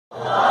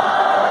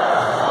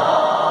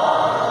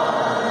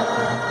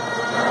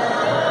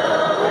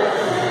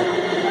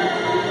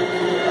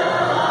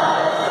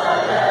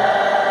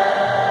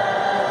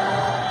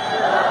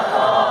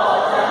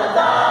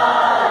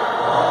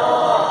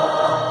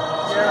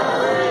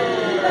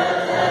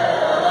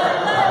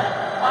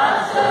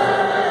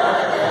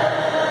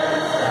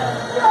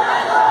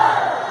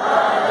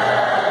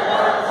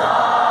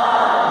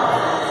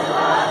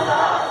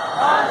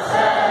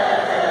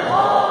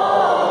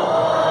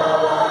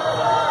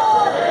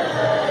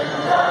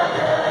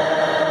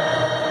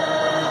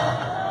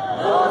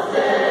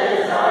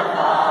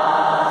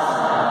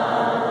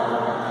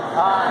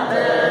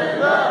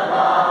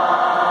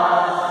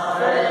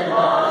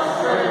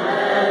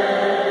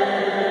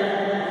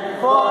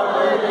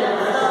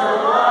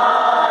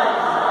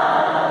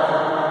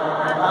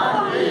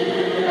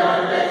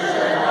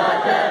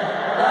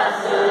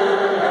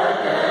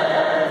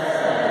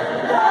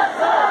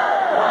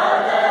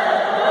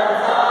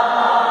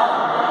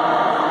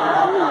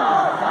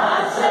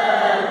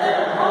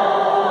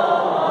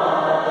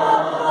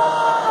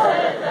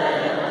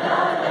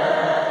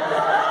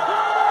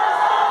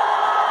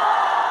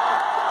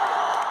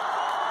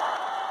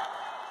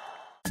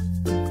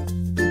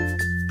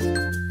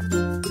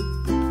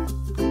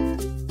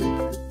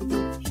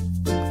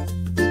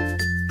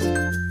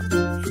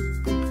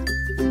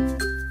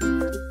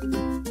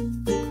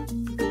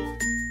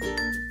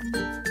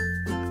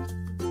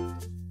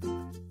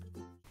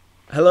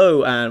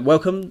Hello and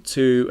welcome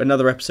to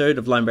another episode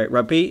of Linebreak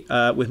Rugby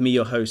with me,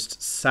 your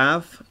host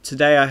Sav.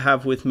 Today I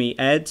have with me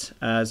Ed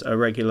as a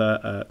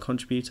regular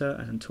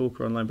contributor and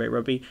talker on Linebreak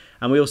Rugby,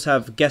 and we also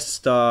have guest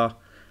star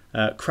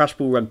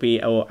Crashball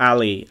Rugby, or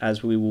Ali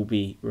as we will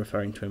be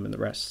referring to him and the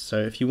rest. So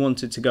if you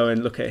wanted to go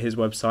and look at his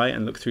website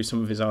and look through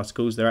some of his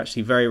articles, they're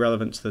actually very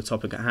relevant to the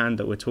topic at hand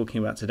that we're talking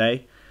about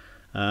today.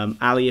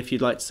 Ali, if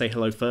you'd like to say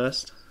hello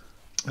first.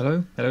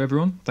 Hello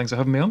everyone, thanks for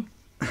having me on.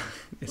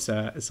 It's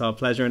our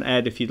pleasure. And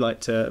Ed, if you'd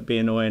like to be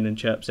annoying and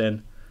chirps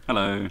in,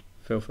 hello,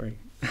 feel free.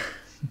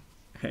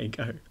 There you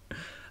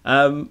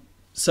go.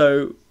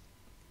 So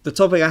the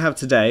topic I have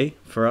today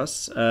for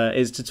us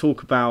is to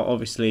talk about,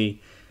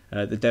 obviously,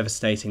 the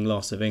devastating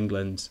loss of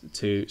England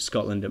to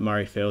Scotland at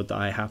Murrayfield. That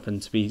I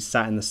happened to be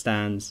sat in the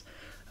stands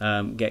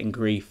getting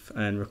grief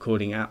and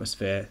recording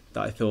atmosphere,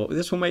 that I thought,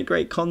 this will make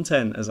great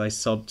content, as I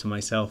sobbed to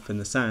myself in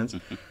the sands.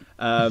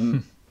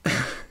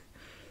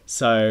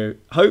 So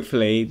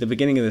hopefully the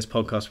beginning of this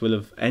podcast will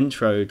have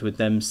introed with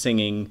them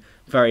singing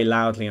very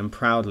loudly and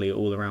proudly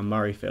all around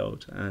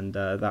Murrayfield, and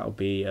that'll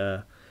be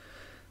a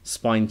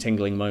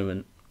spine-tingling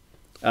moment.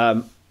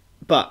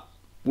 But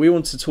we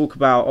want to talk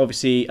about,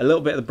 obviously, a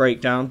little bit of the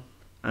breakdown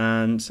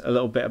and a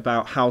little bit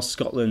about how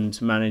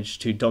Scotland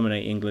managed to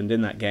dominate England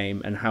in that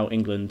game and how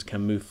England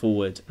can move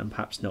forward and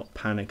perhaps not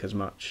panic as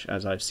much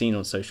as I've seen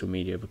on social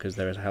media, because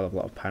there is a hell of a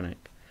lot of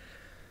panic.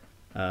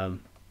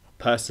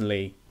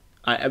 Personally,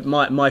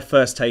 my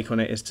first take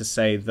on it is to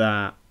say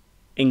that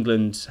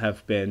England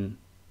have been,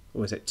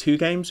 was it 2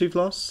 games we've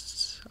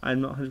lost?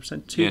 I'm not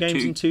 100%. Two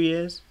games in 2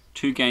 years?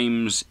 2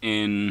 games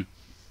in,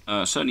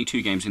 certainly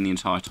 2 games in the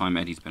entire time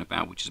Eddie's been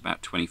about, which is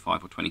about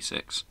 25 or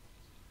 26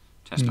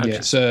 test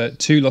matches. Yeah, it's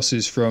 2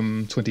 losses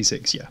from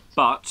 26, yeah.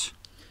 But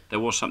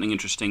there was something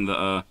interesting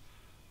that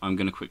I'm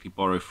going to quickly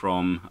borrow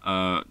from,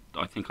 I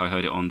think I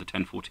heard it on the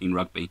 10-14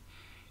 rugby,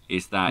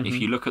 is that if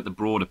you look at the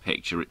broader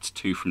picture, it's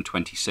 2 from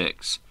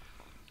 26.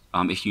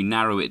 If you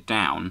narrow it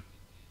down,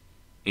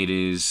 it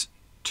is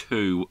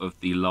 2 of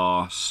the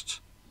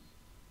last,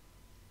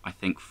 I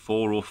think,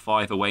 4 or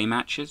 5 away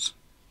matches.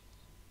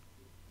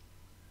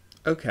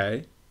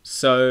 Okay,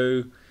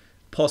 so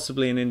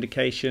possibly an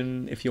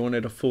indication, if you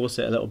wanted to force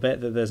it a little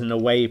bit, that there's an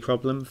away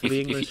problem for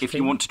the English team? If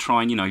you want to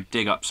try and,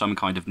 dig up some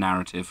kind of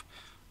narrative,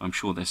 I'm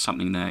sure there's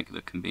something there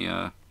that can be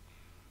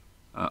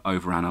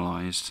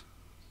overanalyzed.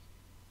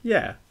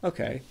 Yeah,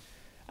 okay.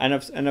 And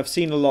I've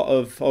seen a lot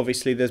of,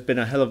 obviously there's been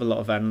a hell of a lot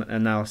of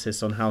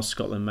analysis on how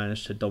Scotland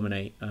managed to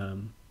dominate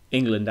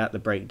England at the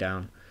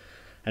breakdown,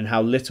 and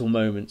how little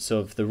moments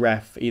of the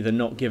ref either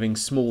not giving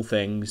small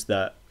things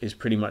that is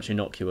pretty much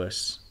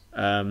innocuous.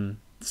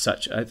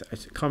 Such I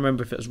can't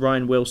remember if it was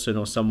Ryan Wilson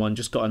or someone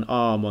just got an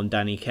arm on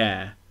Danny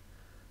Kerr.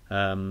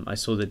 I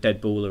saw the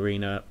Dead Ball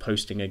Arena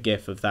posting a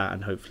gif of that,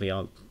 and hopefully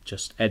I'll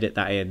just edit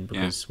that in,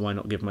 because why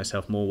not give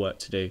myself more work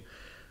to do.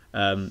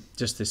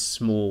 Just this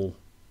small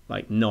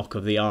knock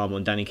of the arm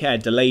on Danny Kerr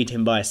delayed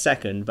him by a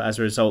second, but as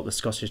a result the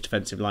Scottish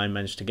defensive line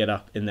managed to get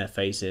up in their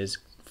faces,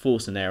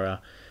 force an error,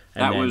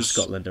 and then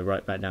Scotland are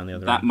right back down the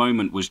other end. That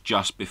moment was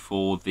just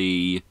before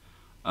the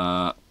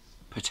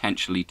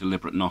potentially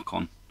deliberate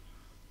knock-on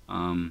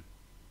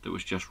that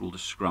was just ruled a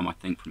scrum, I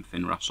think, from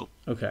Finn Russell.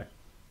 Okay.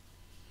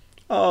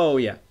 Oh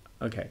yeah.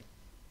 Okay.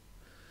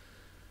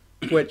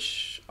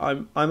 Which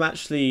I'm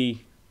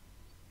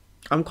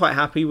quite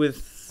happy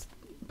with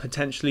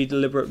potentially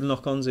deliberate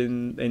knock-ons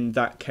in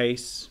that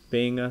case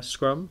being a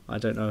scrum. I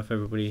don't know if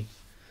everybody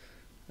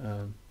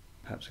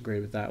perhaps agree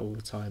with that all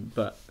the time,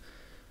 but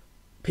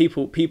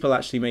people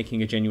actually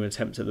making a genuine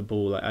attempt at the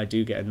ball, I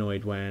do get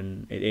annoyed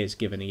when it is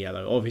given a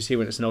yellow. Obviously,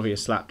 when it's an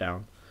obvious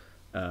slapdown,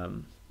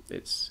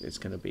 it's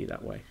going to be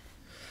that way.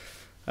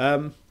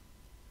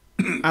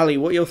 Ali,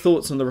 what are your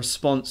thoughts on the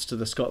response to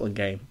the Scotland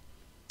game,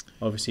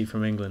 obviously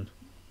from England?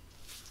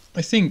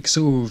 I think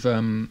sort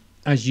of,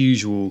 as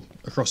usual,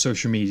 across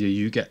social media,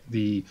 you get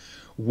the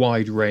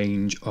wide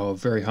range of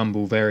very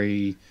humble,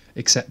 very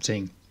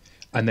accepting,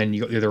 and then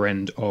you got the other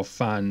end of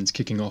fans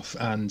kicking off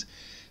and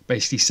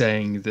basically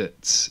saying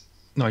that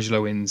Nigel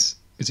Owens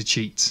is a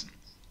cheat.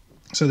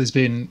 So there's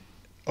been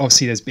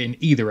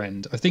either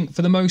end. I think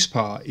for the most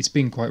part, it's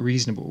been quite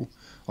reasonable.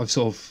 I've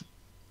sort of,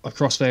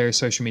 across various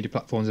social media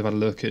platforms, I've had a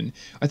look, and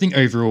I think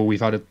overall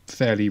we've had a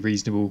fairly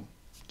reasonable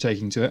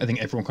taking to it. I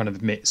think everyone kind of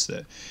admits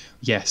that,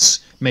 yes,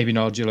 maybe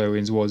Nigel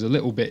Owens was a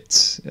little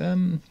bit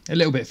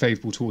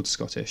favourable towards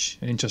Scottish.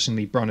 And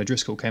interestingly, Brian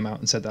O'Driscoll came out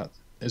and said that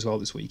as well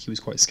this week. He was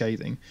quite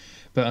scathing.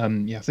 But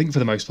I think for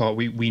the most part,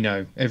 we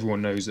know,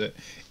 everyone knows that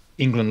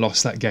England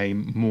lost that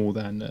game more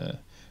than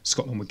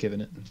Scotland were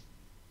given it.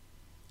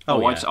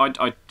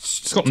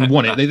 Scotland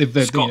won it.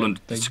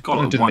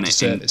 Scotland won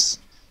it in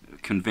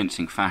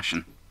convincing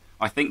fashion.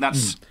 I think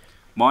that's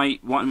one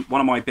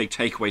of my big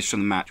takeaways from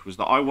the match was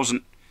that I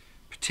wasn't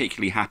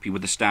particularly happy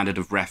with the standard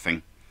of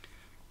reffing,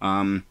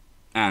 and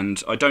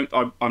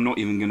I'm not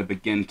even going to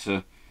begin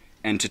to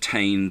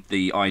entertain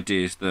the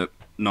ideas that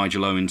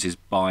Nigel Owens is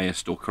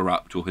biased or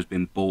corrupt or has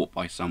been bought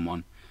by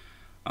someone.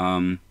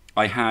 I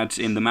had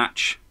in the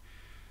match,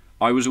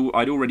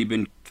 I'd already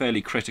been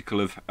fairly critical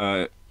of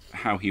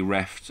how he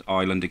reffed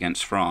Ireland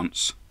against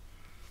France,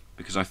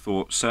 because I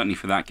thought certainly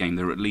for that game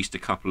there were at least a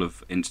couple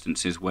of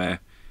instances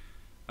where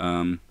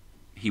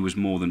he was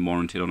more than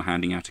warranted on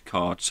handing out a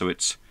card. So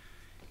it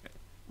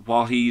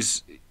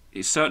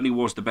certainly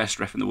was the best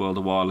ref in the world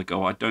a while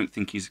ago. I don't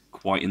think he's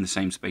quite in the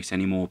same space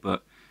anymore.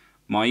 But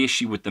my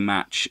issue with the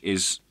match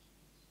is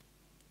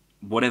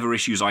whatever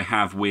issues I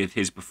have with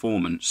his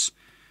performance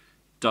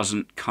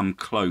doesn't come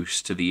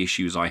close to the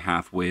issues I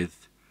have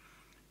with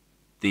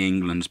the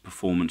England's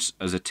performance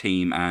as a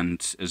team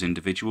and as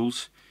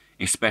individuals,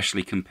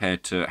 especially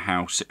compared to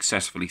how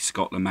successfully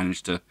Scotland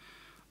managed to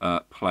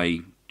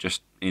play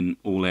just in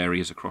all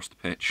areas across the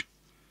pitch.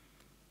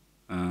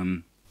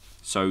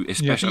 So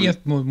especially,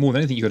 more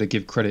than anything, you've got to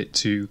give credit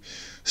to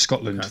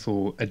Scotland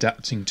for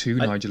adapting to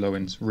Nigel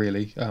Owens.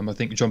 Really, I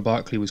think John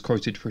Barclay was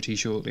quoted pretty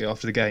shortly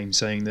after the game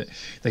saying that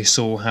they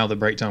saw how the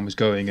breakdown was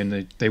going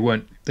and they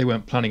weren't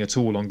planning at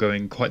all on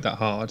going quite that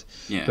hard.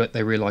 Yeah. But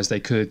they realised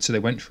they could, so they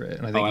went for it.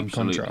 And I think in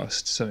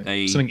contrast,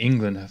 something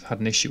England have had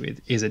an issue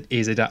with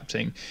is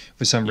adapting.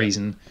 For some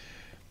reason,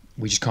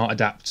 we just can't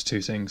adapt to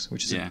two things,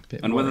 which is a bit.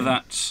 And whether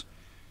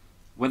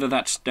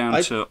that's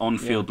down to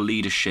on-field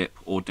leadership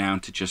or down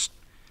to just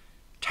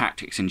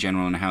tactics in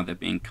general and how they're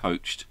being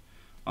coached,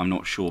 I'm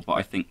not sure. But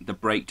I think the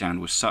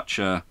breakdown was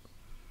the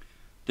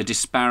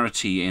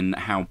disparity in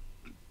how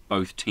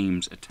both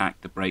teams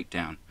attacked the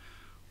breakdown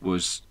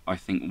was, I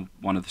think,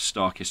 one of the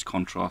starkest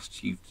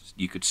contrasts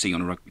you could see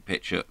on a rugby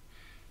pitch at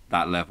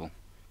that level,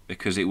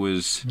 because it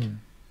was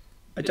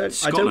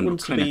Scotland were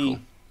clinical.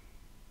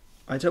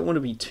 I don't want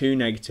to be too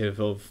negative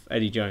of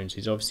Eddie Jones,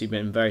 who's obviously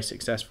been very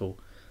successful,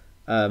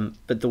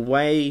 but the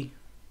way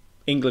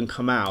England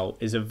come out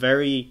is a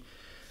very,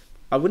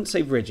 I wouldn't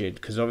say rigid,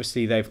 because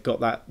obviously they've got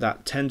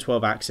that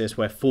 10-12 axis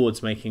where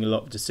forwards making a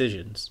lot of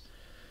decisions,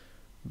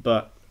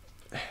 but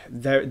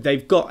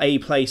they've got a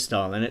play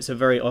style, and it's a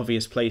very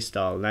obvious play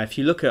style. Now, if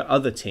you look at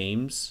other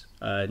teams,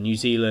 New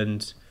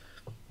Zealand,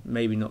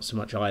 maybe not so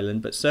much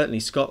Ireland, but certainly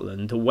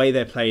Scotland, the way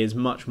they play is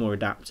much more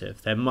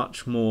adaptive. They're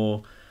much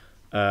more,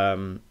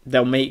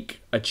 they'll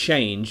make a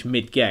change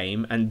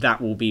mid-game, and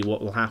that will be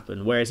what will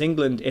happen. Whereas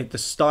England, if the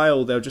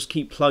style, they'll just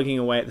keep plugging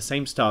away at the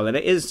same style, and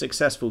it is a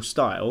successful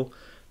style,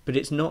 but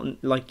it's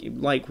not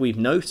like we've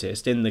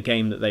noticed in the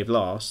game that they've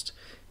lost.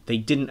 They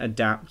didn't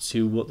adapt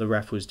to what the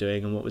ref was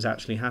doing and what was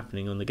actually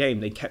happening on the game.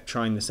 They kept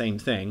trying the same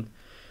thing,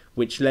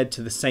 which led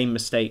to the same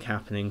mistake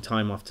happening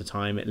time after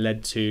time. It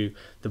led to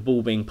the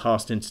ball being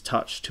passed into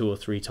touch 2 or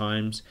 3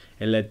 times.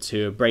 It led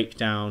to a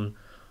breakdown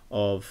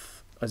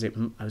of, was it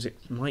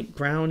Mike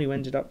Brown who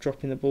ended up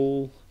dropping the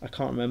ball? I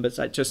can't remember. It's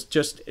like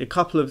just a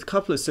couple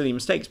of silly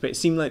mistakes, but it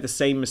seemed like the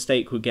same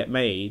mistake would get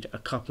made a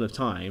couple of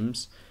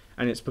times.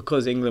 And it's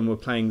because England were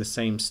playing the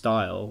same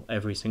style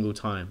every single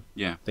time.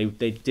 Yeah, they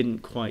didn't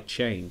quite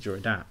change or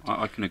adapt.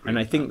 I can agree. And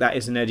with I think that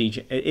is an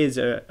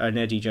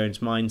Eddie Jones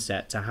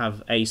mindset, to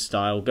have a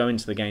style, go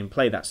into the game,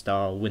 play that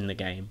style, win the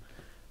game.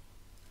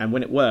 And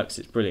when it works,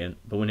 it's brilliant.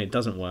 But when it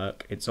doesn't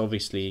work, it's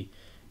obviously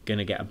going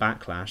to get a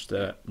backlash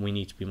that we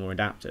need to be more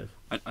adaptive.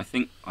 I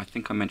think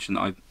I mentioned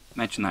that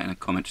in a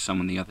comment to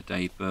someone the other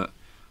day, but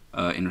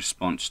in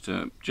response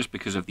to, just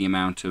because of the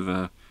amount of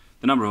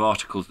the number of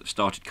articles that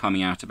started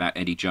coming out about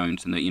Eddie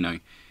Jones and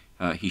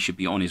that, he should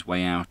be on his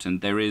way out. And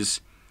there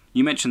is,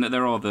 you mentioned that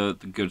there are the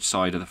good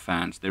side of the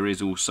fans. There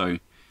is also,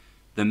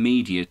 the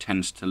media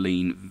tends to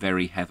lean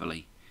very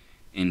heavily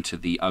into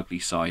the ugly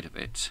side of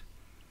it.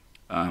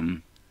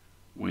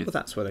 Well,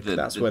 that's where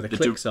the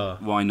clicks are.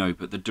 Well, I know,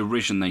 but the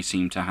derision they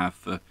seem to have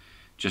for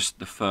just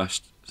the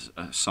first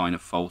sign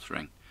of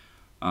faltering.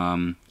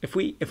 If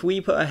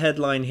we put a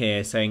headline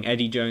here saying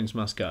Eddie Jones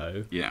must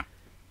go, yeah,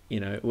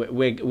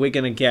 we're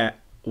gonna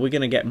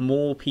get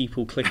more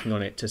people clicking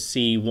on it to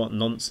see what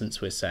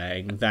nonsense we're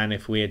saying than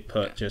if we had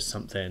put just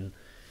something,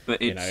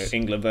 but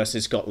England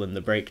versus Scotland,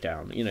 the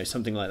breakdown,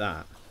 something like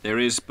that.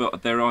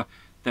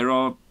 There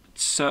are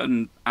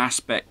certain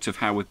aspects of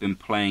how we've been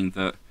playing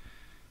that,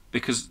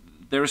 because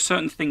there are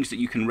certain things that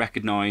you can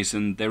recognise,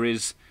 and there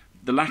is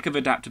the lack of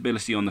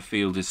adaptability on the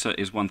field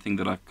is one thing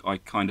that I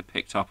kind of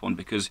picked up on,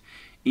 because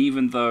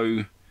even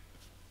though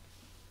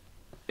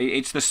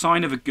it's the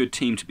sign of a good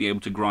team to be able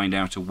to grind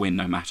out a win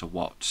no matter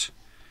what,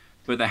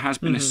 but there has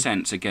been a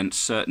sense against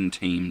certain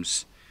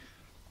teams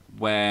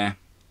where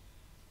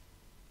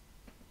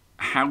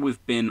how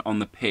we've been on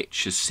the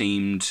pitch has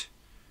seemed,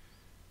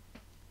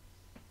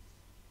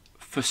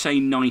 for say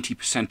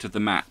 90% of the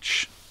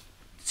match,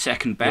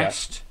 second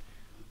best,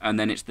 and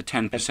then it's the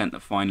 10%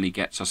 that finally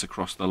gets us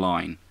across the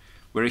line.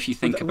 Where if you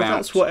think about,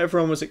 that's what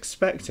everyone was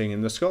expecting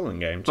in the Scotland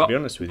game. To be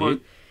honest with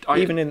you,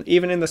 even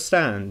in the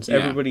stands,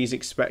 everybody's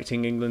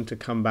expecting England to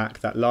come back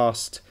that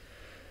last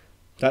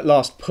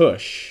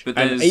push.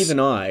 And even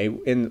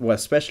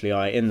especially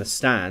I in the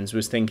stands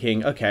was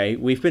thinking, okay,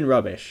 we've been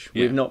rubbish,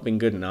 we've not been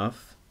good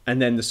enough. And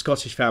then the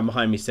Scottish fan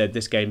behind me said,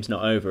 this game's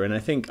not over. And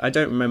I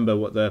don't remember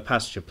what the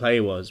passage of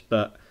play was,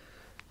 but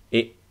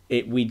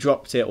we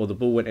dropped it, or the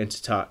ball went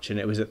into touch, and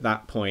it was at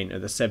that point,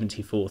 at the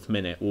 74th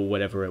minute or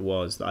whatever it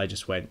was, that I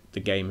just went, the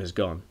game has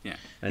gone. Yeah,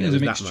 and it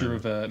was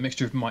a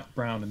mixture of Mike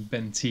Brown and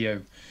Ben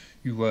Teo,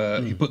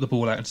 who put the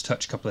ball out into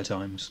touch a couple of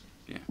times.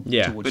 But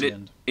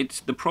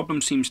the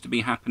problem seems to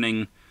be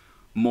happening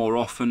more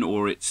often,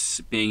 or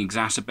it's being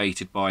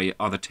exacerbated by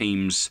other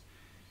teams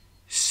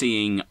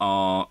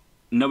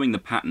knowing the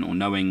pattern or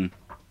knowing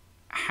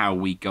how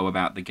we go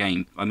about the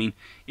game. I mean,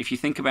 if you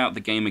think about the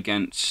game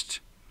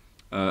against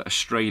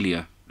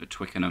Australia at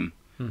Twickenham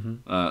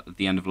at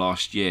the end of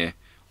last year,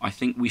 I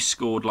think we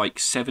scored like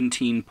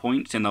 17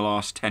 points in the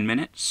last 10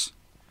 minutes.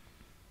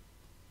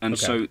 And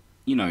so,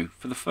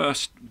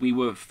 we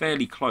were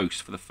fairly close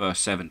for the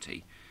first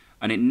 70,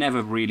 and it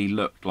never really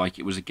looked like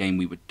it was a game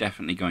we were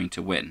definitely going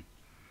to win.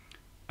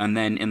 And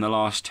then in the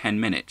last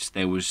 10 minutes,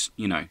 there was,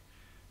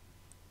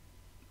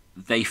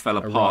 they fell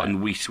apart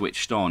and we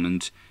switched on.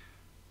 And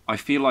I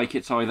feel like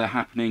it's either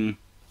happening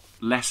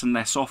less and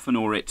less often,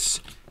 or it's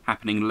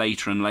happening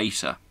later and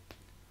later.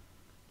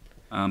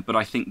 But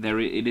I think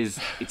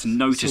it's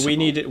noticeable. So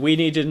we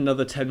needed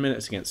another 10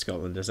 minutes against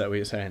Scotland. Is that what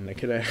you're saying? They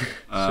could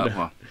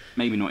well,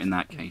 maybe not in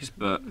that case,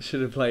 but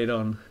should have played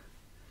on.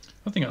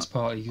 I think that's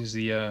partly because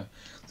the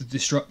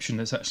disruption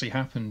that's actually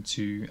happened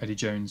to Eddie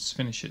Jones'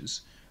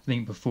 finishes. I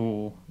think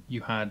before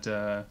you had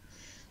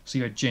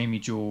Jamie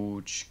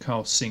George,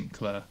 Carl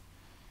Sinclair,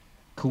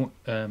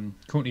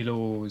 Courtney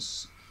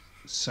Laws,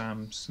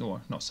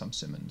 not Sam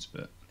Simmonds,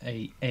 but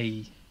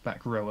a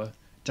back rower,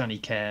 Danny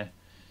Kerr,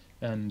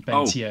 and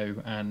Ben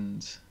Teo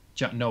and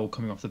Jack Noel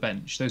coming off the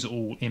bench. Those are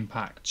all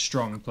impact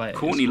strong players.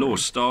 Courtney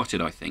Laws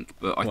started, I think,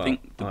 but I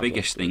think the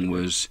biggest thing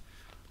was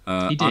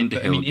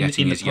Underhill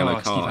getting his yellow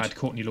card. You've had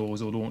Courtney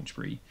Laws or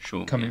Launchbury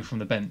coming from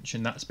the bench,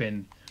 and that's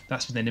been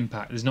an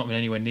impact. There's not been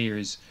anywhere near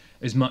as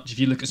much. If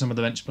you look at some of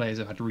the bench players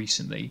I've had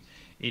recently,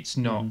 it's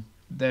not.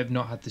 They've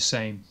not had the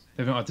same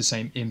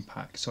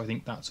impact. So I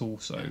think that's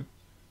also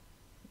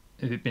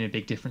been a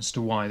big difference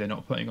to why they're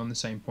not putting on the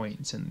same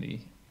points in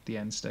the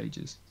end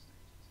stages.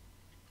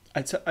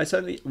 I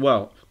certainly.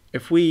 Well,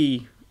 if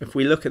we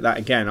look at that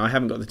again, I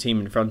haven't got the team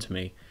in front of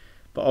me,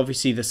 but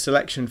obviously the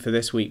selection for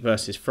this week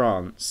versus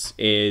France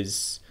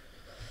is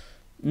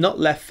not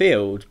left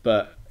field,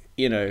 but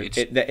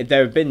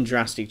there have been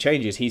drastic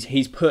changes.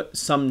 He's put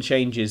some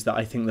changes that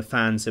I think the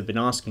fans have been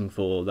asking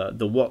for.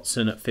 The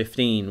Watson at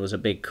 15 was a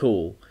big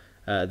call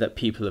that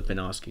people have been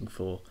asking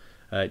for.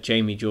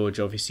 Jamie George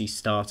obviously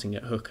starting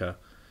at hooker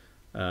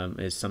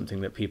is something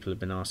that people have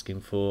been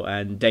asking for,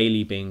 and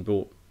Daly being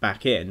brought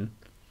back in.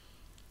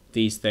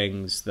 These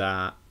things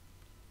that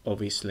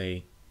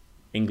obviously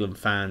England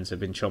fans have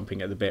been chomping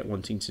at the bit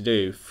wanting to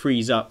do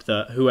frees up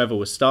that whoever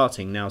was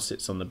starting now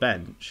sits on the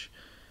bench.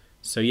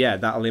 So yeah,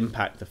 that'll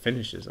impact the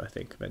finishes, I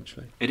think,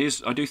 eventually. It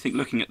is. I do think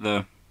looking at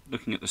the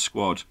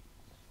squad,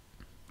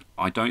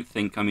 I don't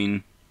think. I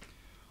mean,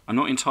 I'm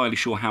not entirely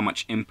sure how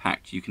much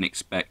impact you can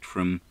expect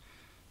from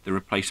the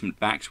replacement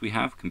backs we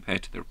have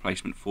compared to the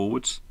replacement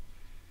forwards,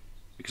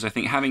 because I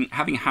think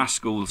having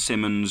Haskell,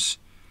 Simmonds,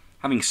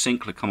 having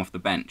Sinclair come off the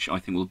bench, I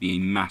think will be a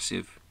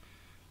massive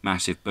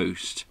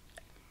boost.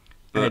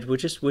 But Ed, we'll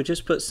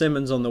just put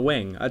Simmonds on the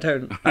wing. I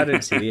don't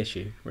see the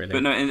issue really.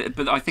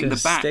 But I think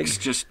the backs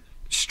just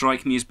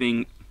strike me as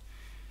being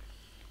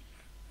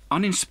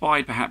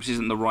uninspired. Perhaps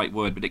isn't the right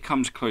word, but it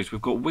comes close.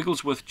 We've got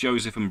Wigglesworth,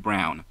 Joseph, and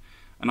Brown,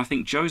 and I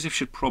think Joseph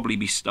should probably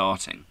be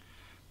starting,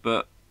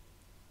 but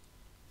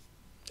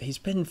he's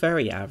been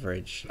very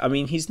average. I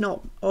mean, he's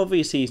not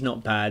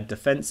bad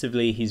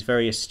defensively. He's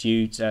very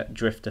astute at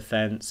drift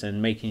defence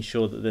and making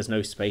sure that there's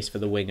no space for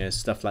the wingers,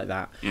 stuff like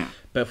that. Yeah.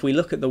 But if we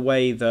look at the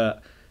way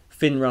that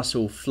Finn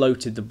Russell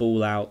floated the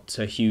ball out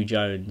to Hugh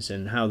Jones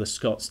and how the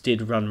Scots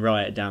did run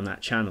riot down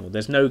that channel,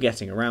 there's no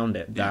getting around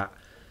it that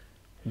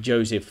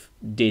Joseph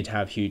did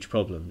have huge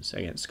problems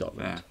against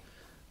Scotland.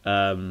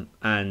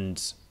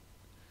 And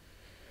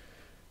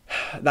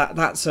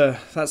that's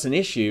an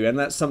issue, and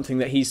that's something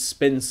that he's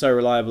been so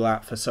reliable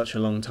at for such a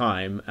long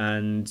time.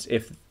 And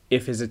if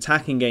his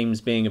attacking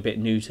game's being a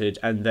bit neutered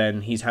and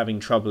then he's having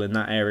trouble in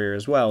that area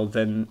as well,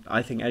 then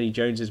I think Eddie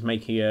Jones is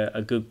making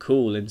a good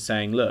call in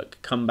saying, look,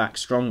 come back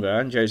stronger,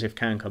 and Joseph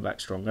can come back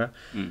stronger,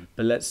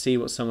 but let's see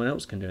what someone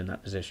else can do in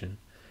that position.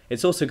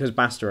 It's also because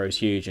Bastareaux's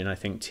huge, and I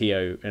think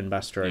Teo and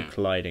Bastareaud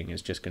colliding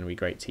is just going to be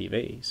great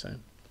TV. So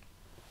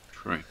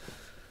true.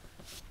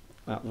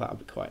 That'll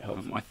be quite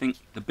helpful. I think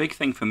the big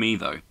thing for me,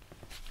 though,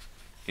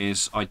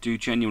 is I do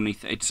genuinely...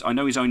 I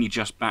know he's only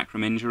just back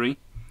from injury,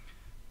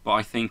 But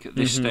I think at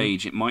this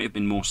stage it might have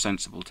been more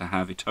sensible to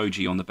have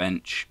Itoje on the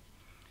bench,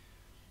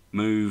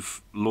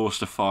 move Laws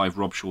to 5,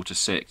 Robshaw to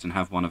 6, and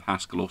have one of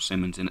Haskell or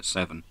Simmonds in at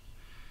 7.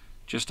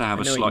 Just to have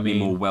a slightly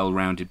more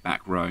well-rounded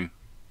back row.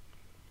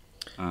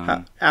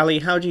 Ali,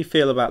 how do you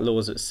feel about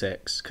Laws at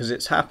 6? Because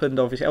it's happened,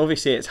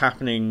 obviously it's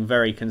happening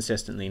very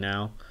consistently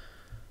now.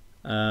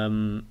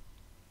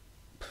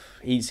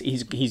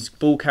 His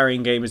ball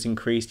carrying game has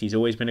increased. He's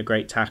always been a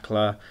great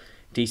tackler,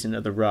 decent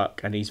at the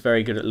ruck, and he's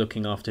very good at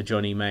looking after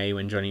Johnny May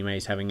when Johnny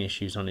May's having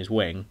issues on his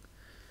wing.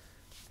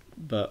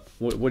 But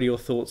what are your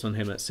thoughts on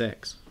him at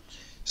 6?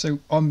 So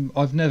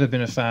I've never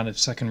been a fan of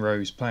second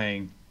rows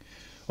playing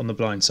on the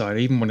blind side.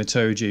 Even when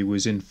Itoje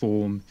was in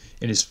form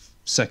in his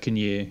second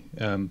year,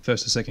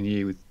 first or second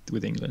year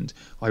with England,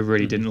 I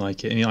really didn't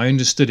like it. I mean, I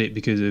understood it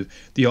because of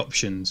the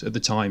options at the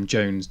time.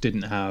 Jones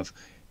didn't have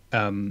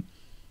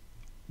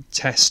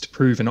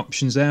test-proven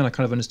options there, and I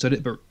kind of understood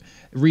it. But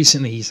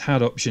recently, he's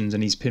had options,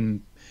 and he's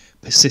been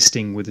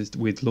persisting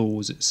with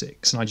Laws at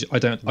 6, and I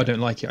don't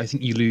like it. I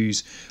think you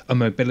lose a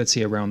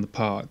mobility around the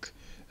park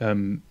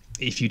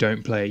if you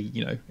don't play,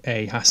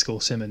 a Haskell,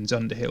 Simmonds,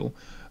 Underhill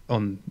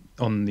on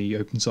the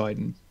open side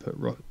and put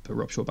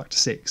Robshaw back to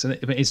 6. And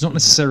it's not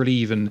necessarily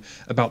even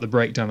about the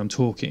breakdown I'm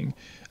talking,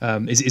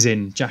 is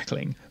in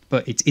jackling,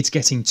 but it's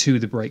getting to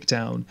the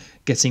breakdown,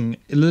 getting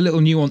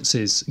little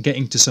nuances,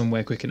 getting to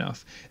somewhere quick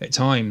enough. At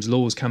times,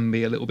 Laws can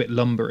be a little bit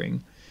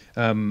lumbering,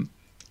 and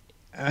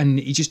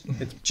it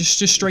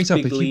just straight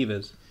up. Big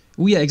levers.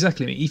 Well, yeah,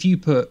 exactly. If you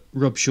put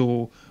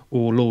Robshaw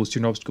or Laws to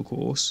an obstacle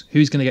course,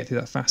 who's going to get through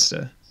that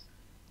faster?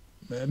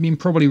 I mean,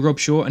 probably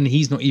Robshaw, and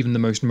he's not even the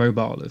most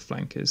mobile of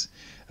flankers.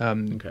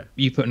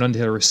 You put an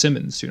Underhill or a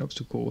Simmonds to an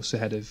obstacle course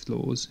ahead of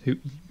Laws, who,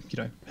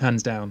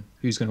 hands down,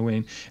 who's going to win?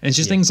 And it's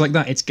just things like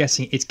that. It's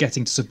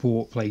getting to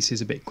support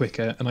places a bit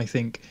quicker, and I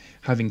think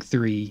having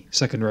 3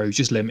 second rows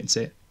just limits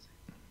it.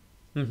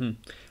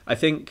 I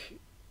think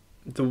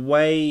the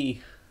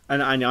way,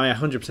 and I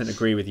 100%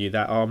 agree with you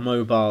that our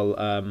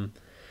mobile,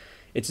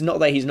 it's not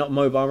that he's not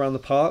mobile around the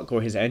park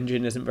or his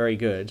engine isn't very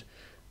good.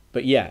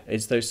 But yeah,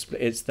 it's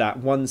that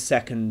 1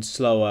 second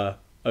slower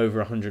over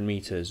 100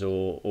 metres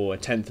or a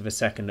tenth of a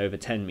second over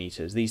 10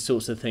 metres. These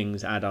sorts of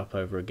things add up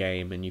over a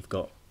game and you've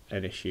got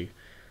an issue.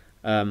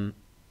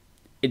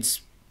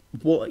 It's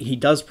what he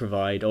does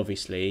provide,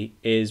 obviously,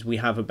 is we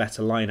have a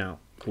better line-out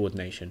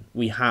coordination.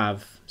 We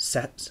have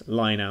set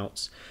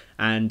line-outs,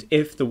 and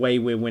if the way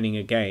we're winning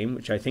a game,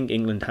 which I think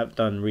England have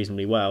done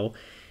reasonably well,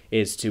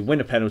 is to win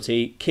a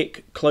penalty,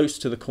 kick close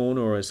to the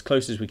corner or as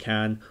close as we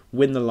can,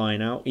 win the line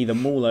out, either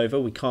maul over,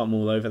 we can't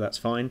maul over, that's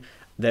fine,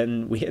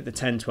 then we hit the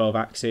 10-12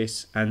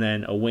 axis, and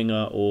then a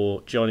winger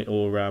or Johnny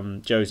or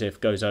Joseph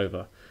goes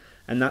over.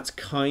 And that's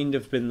kind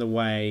of been the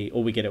way,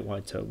 or we get it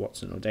wide to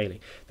Watson or Daly.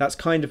 That's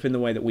kind of been the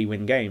way that we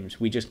win games.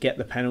 We just get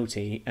the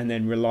penalty and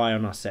then rely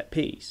on our set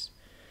piece,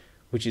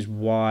 which is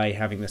why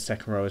having the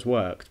second row has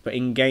worked. But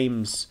in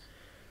games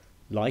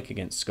like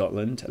against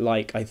Scotland,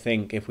 like I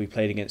think if we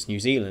played against New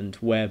Zealand,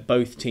 where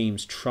both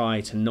teams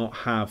try to not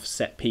have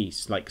set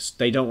piece, like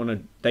they don't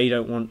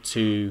want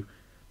to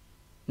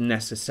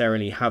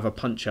necessarily have a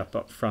punch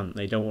up front.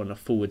 They don't want a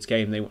forwards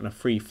game. They want a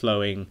free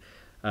flowing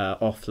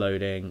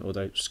offloading.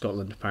 Although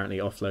Scotland apparently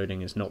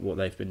offloading is not what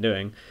they've been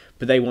doing,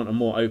 but they want a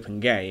more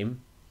open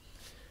game.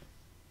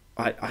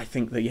 I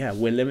think that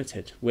we're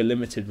limited. We're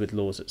limited with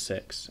Laws at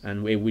 6,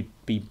 and we would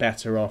be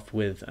better off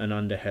with an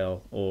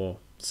Underhill or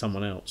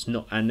someone else.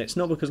 And it's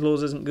not because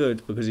Laws isn't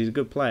good, because he's a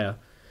good player,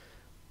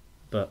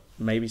 but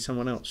maybe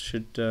someone else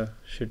should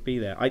be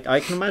there. I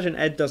can imagine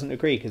Ed doesn't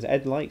agree because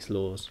Ed likes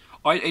Laws.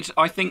 I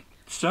think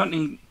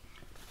certainly.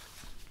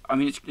 I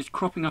mean, it's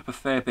cropping up a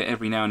fair bit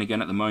every now and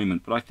again at the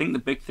moment, but I think the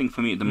big thing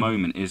for me at the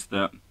moment is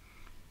that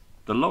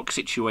the lock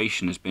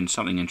situation has been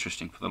something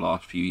interesting for the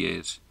last few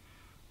years,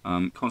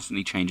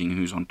 constantly changing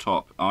who's on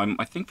top.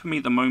 I think for me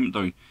at the moment,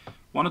 though,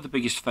 one of the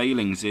biggest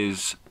failings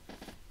is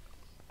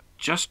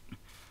just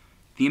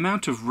the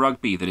amount of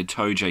rugby that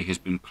Itoje has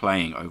been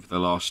playing over the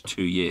last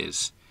 2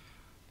 years.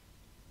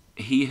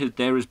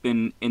 There has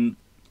been, in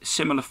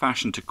similar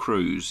fashion to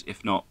Cruz,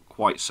 if not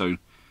quite so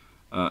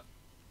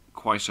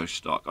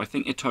stark. I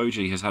think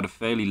Itoje has had a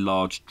fairly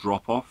large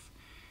drop-off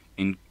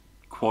in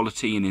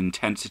quality and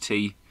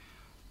intensity,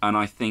 and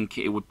I think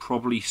it would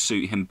probably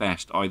suit him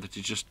best either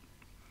to just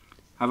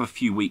have a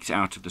few weeks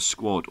out of the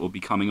squad or be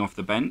coming off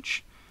the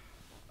bench.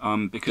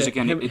 Because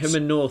again, him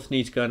and North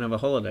need to go and have a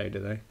holiday, do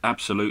they?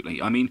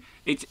 Absolutely. I mean,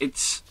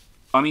 there's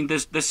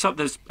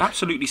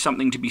absolutely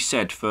something to be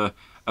said for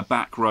a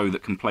back row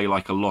that can play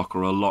like a lock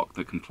or a lock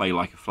that can play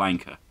like a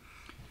flanker.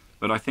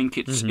 But I think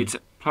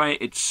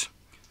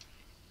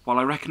while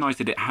I recognise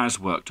that it has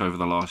worked over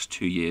the last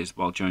 2 years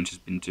while Jones has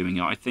been doing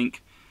it, I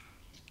think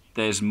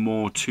there's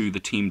more to the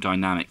team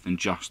dynamic than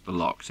just the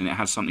locks, and it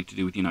has something to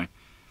do with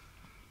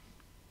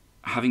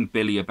having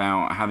Billy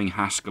about, having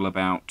Haskell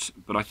about.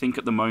 But I think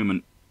at the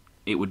moment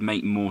it would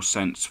make more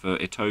sense for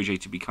Itoje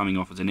to be coming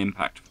off as an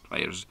impact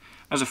player,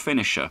 as a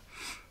finisher,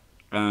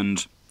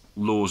 and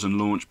Laws and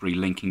Launchbury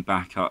linking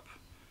back up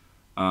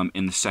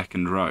in the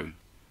second row.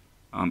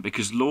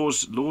 Because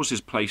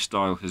Laws's play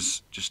style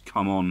has just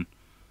come on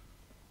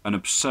an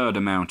absurd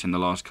amount in the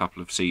last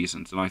couple of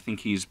seasons, and I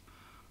think he's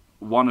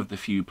one of the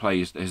few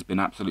players that has been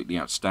absolutely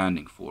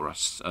outstanding for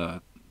us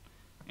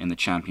in the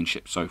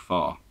Championship so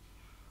far.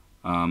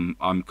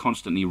 I'm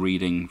constantly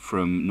reading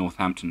from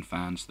Northampton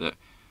fans that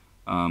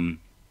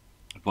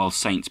while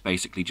Saints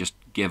basically just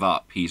give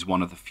up, he's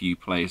one of the few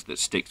players that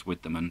sticks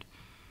with them and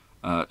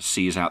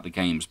sees out the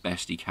games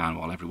best he can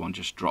while everyone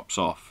just drops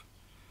off.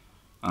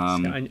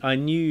 I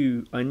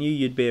knew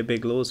you'd be a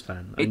big Laws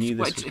fan. I knew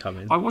this was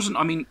coming. I wasn't.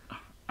 I mean,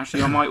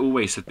 actually, I might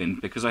always have been,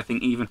 because I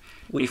think even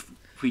if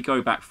we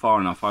go back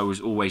far enough, I was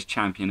always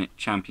championing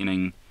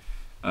him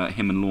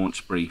and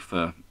Launchbury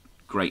for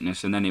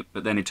greatness, and then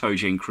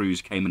Itoje and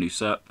Cruz came and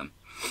usurped them.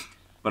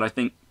 But I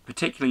think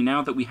particularly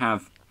now that we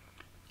have,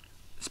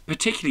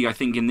 I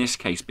think in this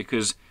case,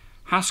 because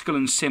Haskell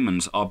and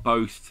Simmonds are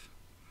both.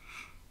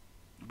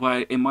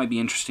 Well, it might be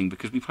interesting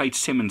because we played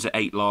Simmonds at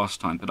 8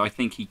 last time, but I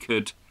think he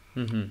could.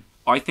 Mm-hmm.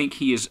 I think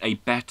he is a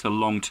better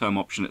long-term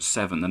option at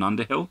 7 than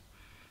Underhill.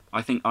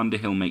 I think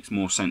Underhill makes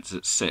more sense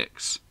at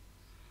 6.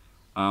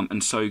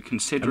 And so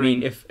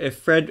considering, I mean, if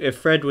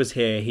Fred was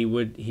here, he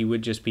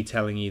would just be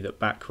telling you that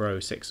back row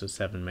 6 or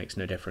 7 makes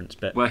no difference.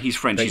 But well, he's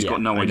French. He's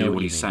got no idea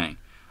what he's saying.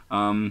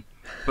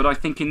 But I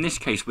think in this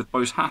case, with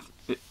both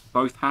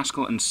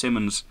Haskell and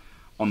Simmonds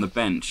on the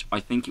bench, I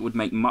think it would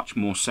make much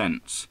more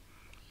sense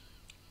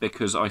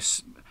because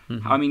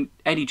I mean,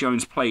 Eddie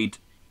Jones played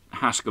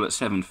Haskell at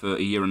 7 for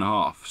a year and a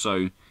half,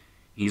 so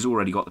he's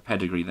already got the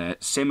pedigree there.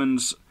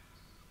 Simmonds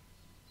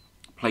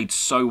played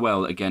so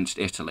well against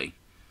Italy.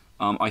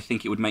 I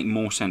think it would make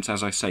more sense,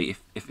 as I say,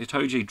 if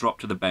Itoje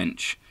dropped to the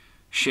bench,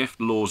 shift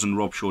Laws and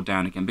Robshaw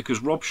down again, because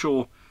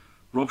Robshaw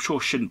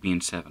shouldn't be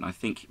in 7. I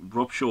think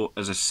Robshaw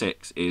as a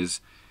 6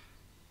 is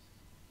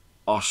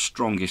our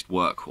strongest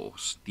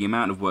workhorse. The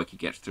amount of work he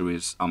gets through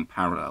is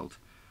unparalleled.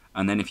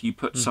 And then if you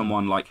put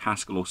someone like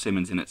Haskell or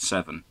Simmonds in at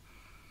 7,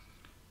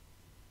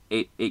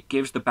 it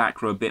gives the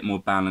back row a bit more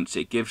balance.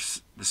 It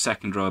gives the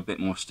second row a bit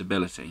more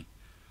stability.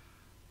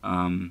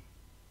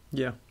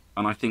 Yeah.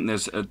 And I think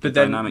there's a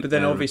dynamic. But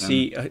then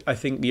obviously, I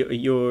think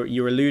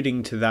you're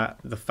alluding to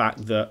the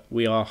fact that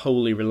we are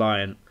wholly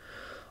reliant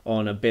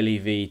on a Billy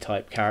V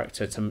type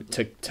character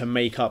to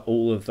make up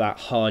all of that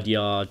hard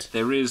yard.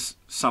 There is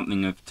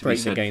something to be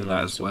said for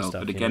that as well.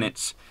 Stuff, but again,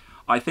 it's.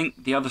 I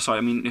think the other side.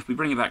 I mean, if we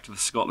bring it back to the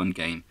Scotland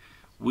game,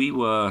 we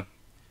were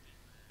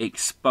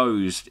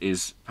exposed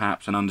is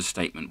perhaps an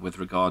understatement with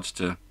regards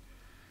to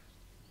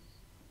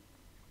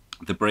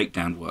the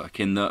breakdown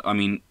work. In that, I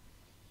mean,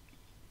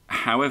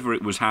 however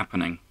it was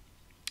happening,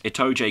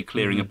 Itoje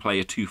clearing a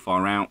player too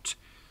far out,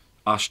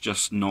 us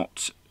just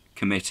not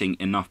committing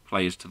enough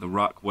players to the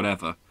ruck,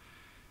 whatever.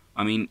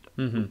 I mean,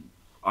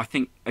 I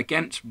think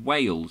against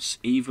Wales,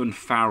 even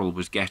Farrell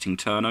was getting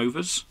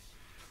turnovers.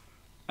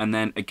 And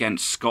then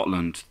against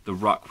Scotland, the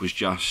ruck was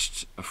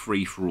just a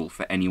free-for-all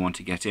for anyone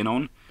to get in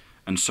on.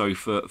 And so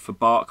for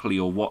Barkley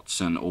or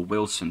Watson or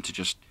Wilson to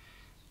just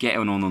get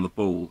on the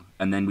ball,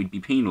 and then we'd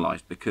be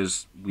penalised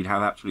because we'd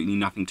have absolutely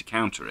nothing to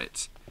counter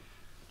it.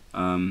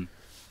 I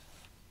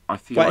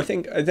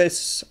think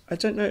this. I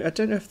don't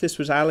know if this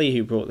was Ali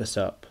who brought this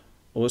up,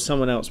 or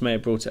someone else may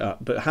have brought it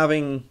up. But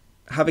having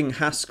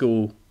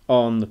Haskell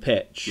on the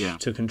pitch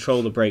to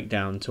control the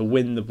breakdown, to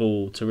win the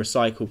ball, to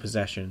recycle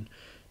possession,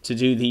 to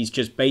do these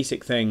just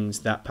basic things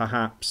that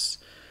perhaps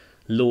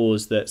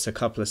Laws that's a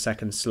couple of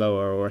seconds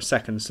slower or a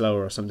second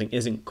slower or something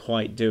isn't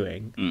quite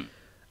doing.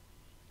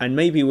 And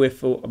maybe we're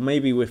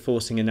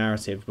forcing a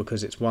narrative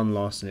because it's one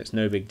loss and it's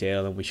no big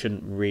deal and we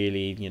shouldn't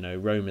really,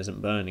 Rome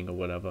isn't burning or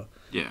whatever.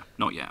 Yeah,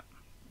 not yet.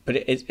 But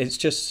it's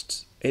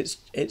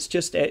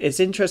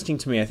interesting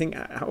to me. I think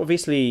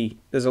obviously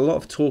there's a lot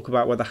of talk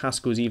about whether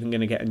Haskell's even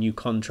going to get a new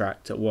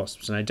contract at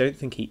Wasps, and I don't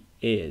think he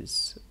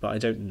is, but I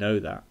don't know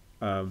that.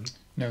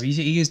 No,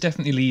 he is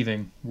definitely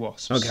leaving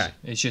Wasps. Okay,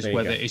 it's just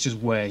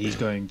where he's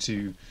going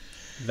to.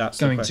 That's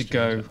going to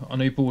go. I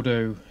know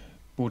Bordeaux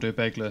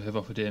Begler have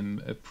offered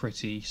him a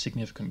pretty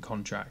significant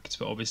contract,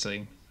 but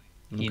obviously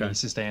he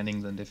needs to stay in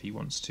England if he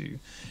wants to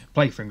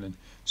play for England.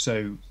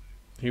 So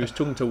he was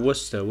talking to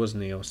Worcester,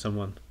 wasn't he, or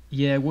someone?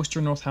 Yeah, Worcester,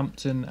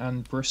 Northampton,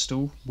 and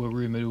Bristol were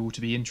rumoured all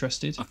to be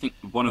interested. I think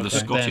one of the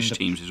Scottish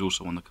teams is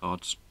also on the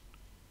cards.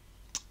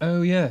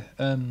 Oh yeah.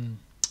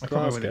 I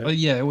can't remember.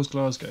 It was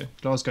Glasgow.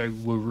 Glasgow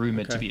were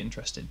rumoured to be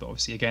interested, but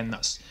obviously, again,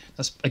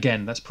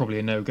 that's probably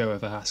a no-go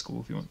over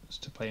Haskell if he wants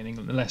to play in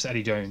England, unless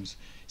Eddie Jones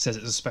says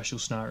it's a special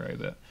scenario.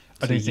 But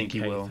I don't think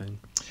he will.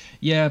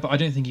 Yeah, but I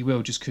don't think he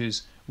will, just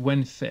because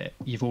when fit,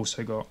 you've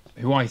also got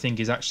who I think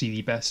is actually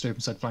the best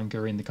open side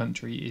flanker in the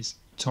country is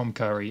Tom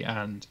Curry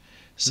and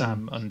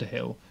Sam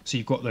Underhill. So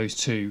you've got those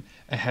two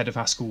ahead of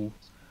Haskell,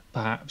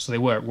 perhaps. So they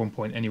were at one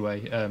point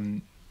anyway.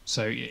 I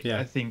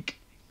think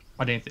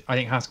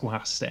Haskell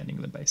has to stay in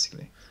England,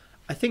 basically.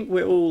 I think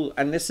we're all,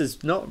 and this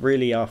is not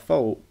really our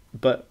fault,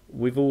 but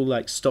we've all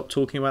stopped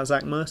talking about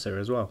Zach Mercer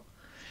as well.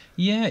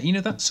 Yeah,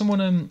 that's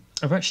someone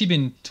I've actually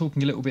been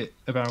talking a little bit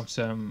about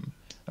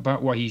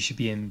why he should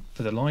be in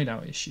for the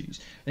line-out issues.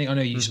 I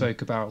know you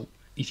spoke about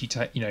if you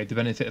take the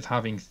benefit of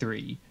having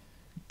three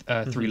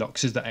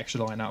locks is that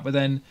extra line out. But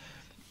then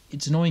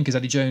it's annoying because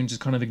Eddie Jones is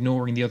kind of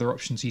ignoring the other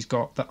options he's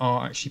got that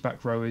are actually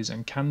back rowers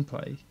and can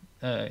play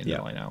in the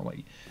line out.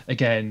 Like,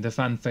 again, the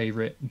fan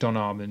favourite Don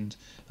Armand,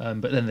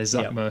 but then there's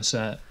Zach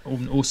Mercer,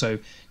 also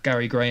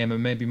Gary Graham,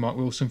 and maybe Mark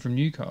Wilson from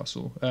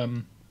Newcastle.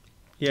 I'm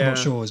not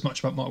sure as much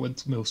about Mark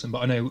Wilson, but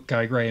I know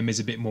Gary Graham is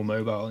a bit more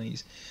mobile and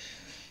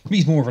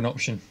he's more of an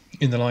option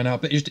in the line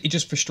out. But it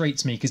just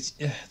frustrates me because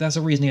that's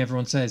a reasoning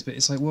everyone says, but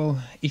it's like,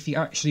 well, if he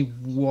actually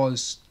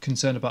was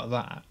concerned about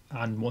that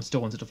and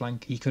still wanted to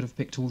flank, he could have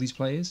picked all these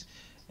players.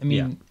 I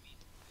mean,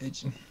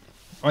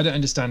 I don't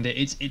understand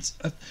it. It's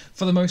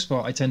for the most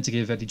part, I tend to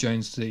give Eddie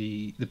Jones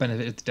the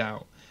benefit of the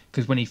doubt,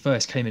 because when he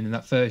first came in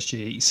that first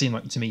year, it seemed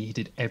like to me he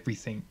did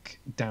everything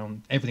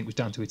down. Everything was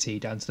down to a T,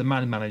 down to the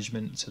man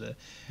management, to the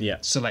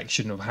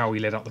selection of how he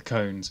led out the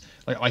cones.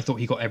 Like, I thought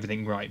he got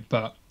everything right,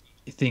 but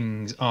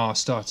things are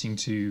starting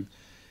to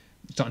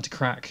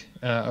crack.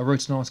 I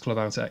wrote an article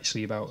about it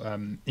actually, about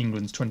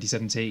England's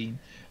 2017,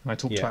 and I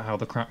talked about how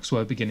the cracks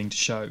were beginning to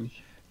show,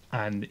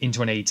 and in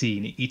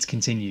 2018 it's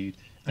continued.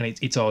 And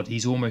it's odd.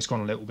 He's almost gone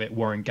a little bit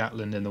Warren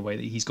Gatland in the way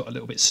that he's got a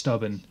little bit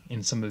stubborn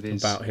in some of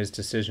his... About his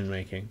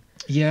decision-making.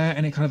 Yeah,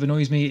 and it kind of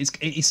annoys me.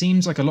 It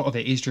seems like a lot of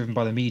it is driven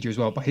by the media as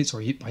well, by his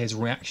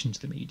reaction to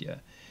the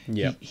media.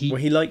 Yeah.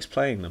 He likes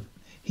playing them.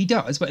 He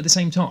does, but at the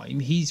same time,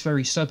 he's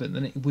very stubborn,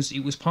 and it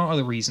was part of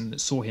the reason that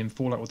saw him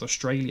fall out with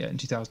Australia in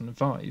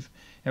 2005.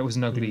 It was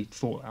an ugly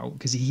fallout,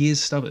 because he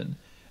is stubborn,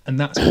 and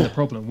that's been the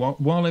problem.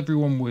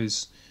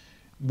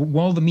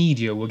 While the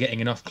media were getting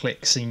enough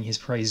clicks singing his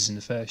praises in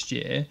the first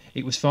year,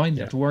 it was fine.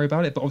 They have to worry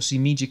about it. But obviously,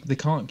 media, they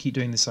can't keep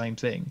doing the same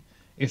thing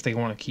if they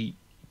want to keep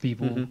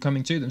people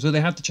coming to them. So they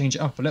had to change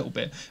it up a little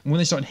bit. And when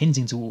they started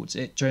hinting towards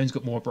it, Jones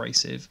got more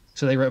abrasive.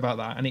 So they wrote about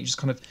that, and it just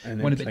kind of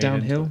went a bit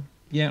downhill.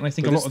 Yeah, and I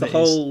think a lot of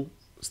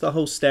it's the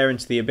whole stare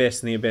into the abyss,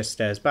 and the abyss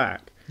stares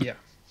back. Yeah,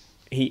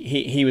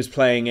 he was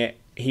playing it.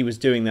 He was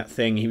doing that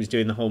thing. He was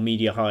doing the whole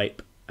media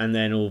hype. And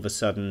then all of a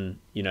sudden,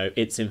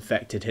 it's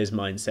infected his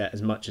mindset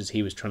as much as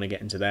he was trying to get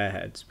into their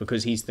heads,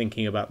 because he's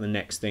thinking about the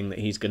next thing that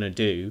he's going to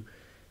do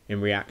in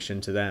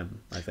reaction to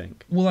them, I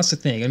think. Well, that's the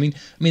thing. I mean,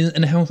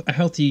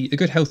 a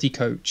good healthy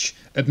coach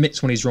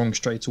admits when he's wrong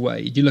straight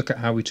away. You look at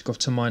how he took off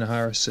Tamina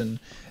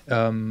Harrison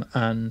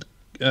and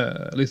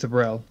Luther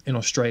Burrell in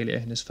Australia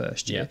in his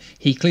first year.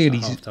 He clearly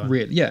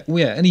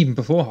and even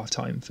before half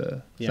time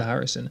for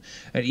Harrison,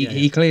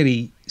 he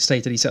clearly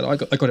stated, he said, I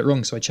got it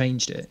wrong, so I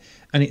changed it.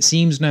 And it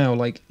seems now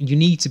like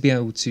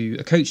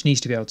a coach needs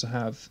to be able to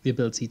have the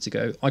ability to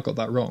go, I got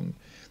that wrong.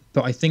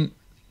 But I think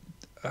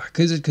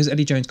because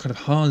Eddie Jones kind of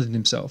hardened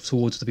himself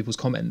towards the people's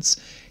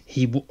comments,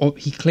 he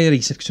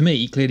clearly said to me,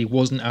 he clearly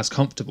wasn't as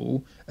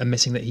comfortable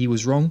admitting that he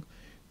was wrong.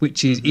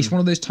 Which is it's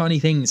one of those tiny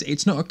things.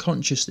 It's not a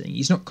conscious thing.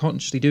 He's not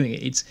consciously doing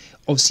it. It's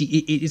obviously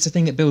it's a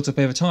thing that builds up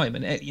over time,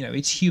 and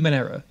it's human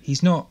error.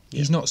 He's not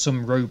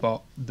some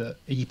robot that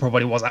he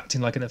probably was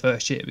acting like in the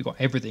first year. We got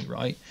everything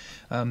right.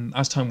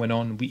 As time went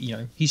on,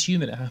 he's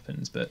human. It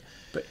happens, but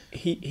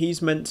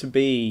he's meant to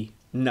be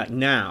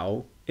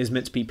now is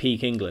meant to be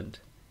peak England.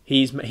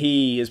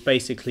 He is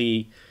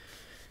basically.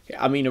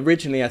 I mean,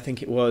 originally I think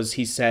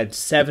he said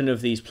 7 of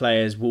these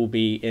players will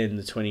be in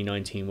the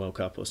 2019 World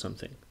Cup or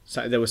something.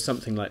 So there was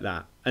something like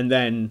that. And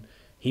then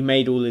he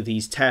made all of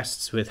these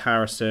tests with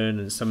Harrison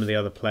and some of the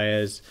other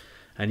players,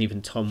 and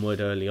even Tom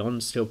Wood early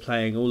on still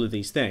playing all of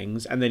these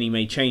things. And then he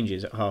made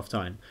changes at half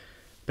time.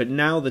 But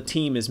now the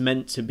team is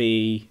meant to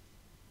be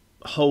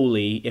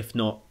wholly, if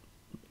not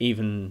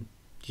even,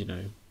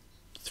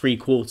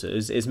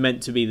 3/4, is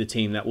meant to be the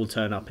team that will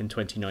turn up in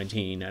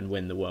 2019 and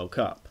win the World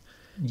Cup.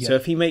 Yeah. So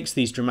if he makes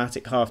these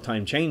dramatic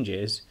half-time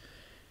changes,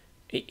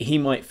 he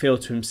might feel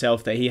to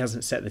himself that he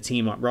hasn't set the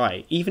team up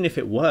right. Even if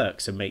it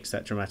works and makes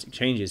that dramatic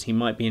changes, he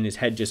might be in his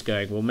head just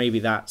going, well, maybe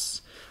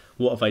that's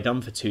what have I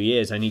done for 2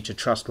 years? I need to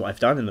trust what I've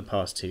done in the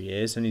past 2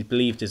 years. And he's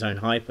believed his own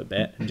hype a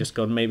bit and just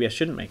gone, maybe I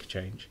shouldn't make a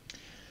change.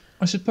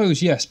 I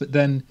suppose, yes, but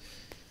then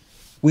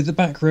with the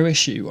back row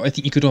issue, I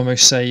think you could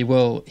almost say,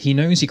 well, he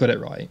knows he got it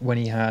right when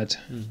he had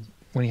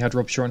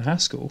Rob Shaw and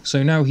Haskell.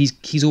 So now he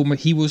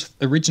was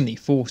originally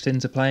forced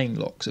into playing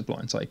locks at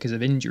blindside because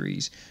of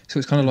injuries. So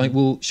it's kind of like,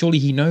 well, surely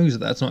he knows that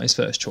that's not his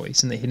first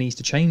choice and that he needs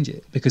to change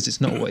it because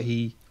it's not what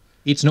he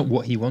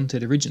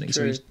wanted originally.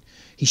 True. So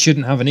he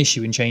shouldn't have an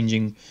issue in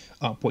changing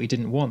up what he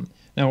didn't want.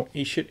 Now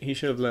he should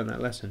have learned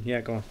that lesson.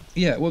 Yeah, go on.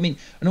 Yeah, well, I mean,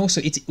 and also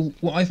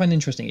what I find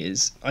interesting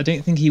is I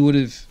don't think he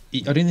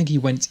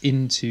went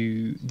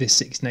into this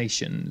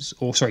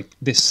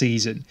this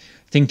season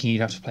thinking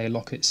he'd have to play a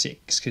lock at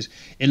 6, because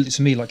it looked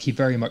to me like he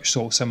very much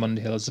saw Sam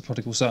Underhill as the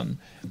prodigal son.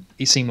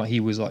 It seemed like he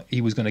was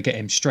going to get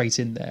him straight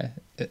in there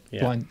at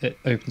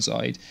open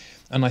side,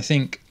 and I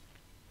think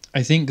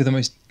the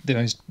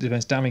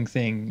most damning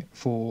thing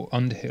for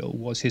Underhill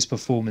was his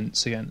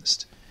performance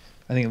against,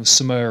 I think it was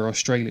Samoa or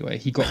Australia, where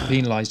he got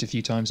penalised a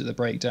few times at the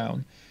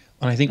breakdown,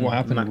 and I think what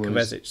happened Matt was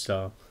Kovacic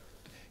style.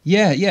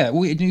 Yeah.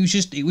 Well, it was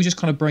just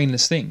kind of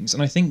brainless things,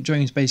 and I think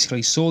Jones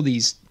basically saw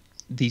these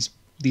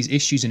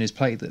issues in his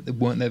play that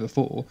weren't there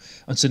before,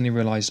 and suddenly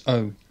realised,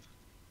 oh,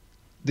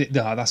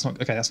 No, that's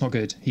not okay. That's not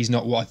good. He's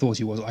not what I thought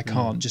he was. I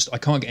can't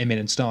get him in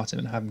and start him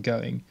and have him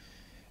going.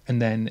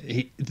 And then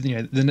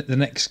the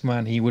next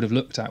man he would have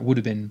looked at would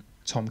have been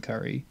Tom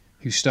Curry,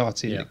 who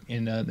started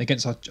in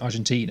against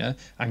Argentina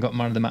and got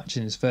man of the match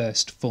in his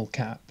first full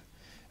cap.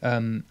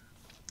 I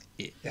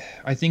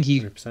think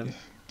he 100%.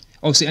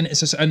 obviously,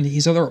 and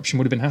his other option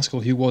would have been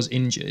Haskell, who was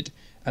injured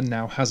and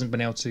now hasn't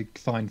been able to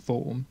find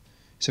form.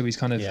 So he's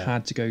kind of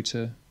had to go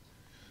to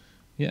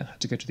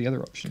the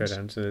other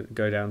options.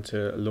 Go down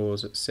to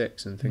Laws at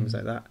 6 and things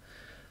like that.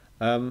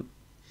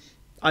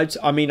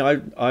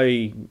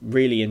 I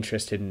really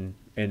interested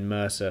in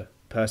Mercer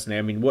personally.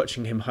 I mean,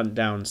 watching him hunt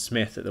down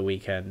Smith at the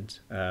weekend,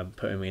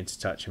 putting me into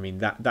touch. I mean,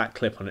 that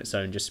clip on its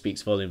own just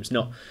speaks volumes.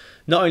 Not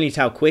only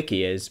to how quick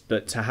he is,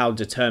 but to how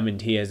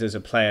determined he is as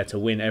a player to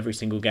win every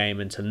single game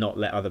and to not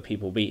let other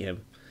people beat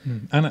him.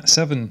 And at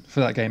 7 for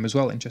that game as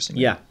well.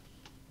 Interestingly.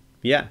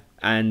 Yeah,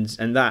 and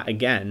that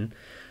again.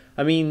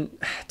 I mean,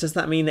 does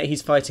that mean that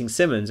he's fighting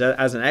Simmonds?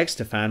 As an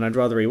Exeter fan, I'd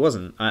rather he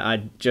wasn't.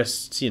 I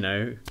just,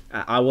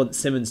 I want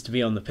Simmonds to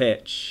be on the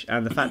pitch,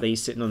 and the fact that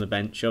he's sitting on the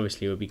bench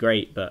obviously would be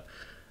great, but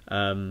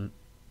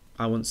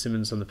I want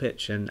Simmonds on the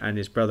pitch, and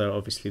his brother,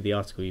 obviously the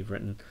article you've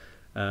written,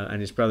 and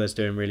his brother's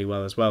doing really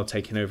well as well,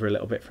 taking over a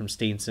little bit from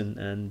Steenson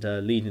and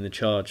leading the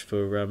charge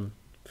for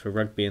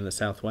rugby in the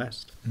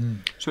Southwest.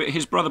 So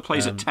his brother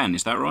plays at 10,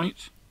 is that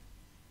right?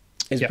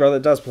 His brother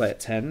does play at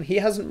 10. He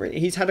hasn't really.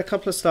 He's had a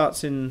couple of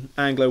starts in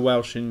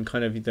Anglo-Welsh and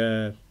kind of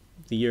the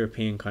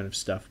European kind of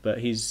stuff, but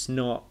he's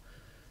not.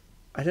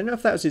 I don't know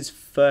if that was his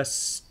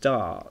first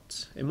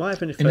start. It might have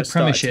been his first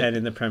start at 10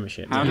 in the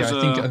Premiership.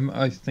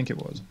 I think it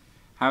was.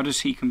 How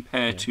does he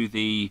compare to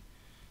the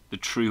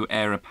true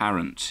heir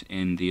apparent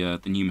in the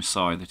new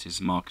Messiah that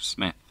is Marcus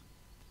Smith?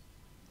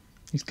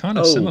 He's kind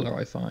of similar,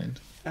 I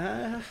find.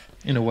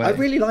 In a way, I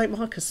really like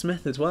Marcus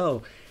Smith as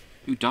well.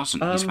 Who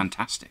doesn't? He's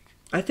fantastic.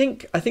 I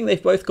think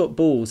they've both got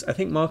balls. I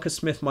think Marcus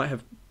Smith might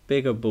have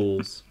bigger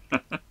balls.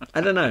 I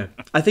don't know.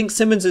 I think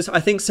Simmonds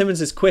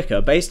is quicker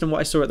based on what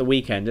I saw at the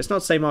weekend. It's not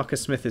to say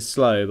Marcus Smith is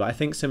slow, but I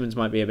think Simmonds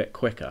might be a bit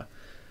quicker.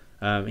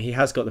 He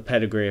has got the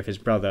pedigree of his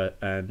brother,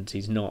 and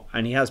he's not.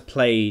 And he has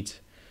played.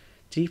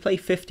 Did he play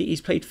 50?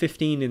 He's played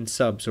 15 in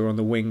subs or on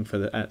the wing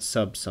at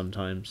subs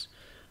sometimes.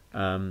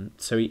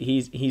 So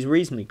he's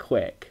reasonably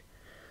quick.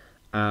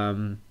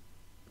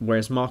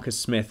 Whereas Marcus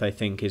Smith, I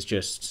think, is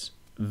just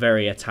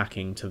very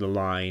attacking to the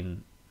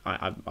line.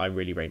 I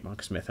really rate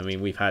Marcus Smith. I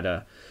mean, we've had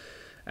a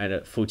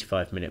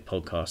 45-minute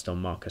podcast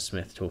on Marcus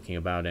Smith talking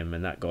about him,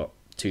 and that got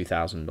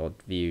 2,000 odd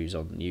views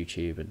on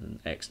YouTube and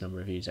X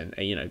number of views,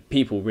 and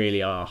people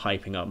really are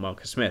hyping up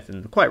Marcus Smith,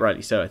 and quite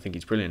rightly so. I think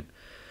he's brilliant.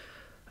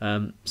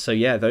 So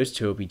yeah, those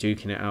two will be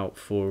duking it out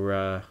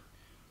for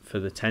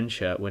the 10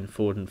 shirt when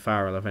Ford and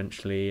Farrell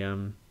eventually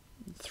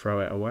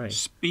throw it away.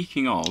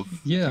 Speaking of,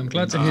 I'm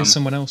glad to hear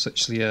someone else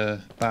actually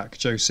back.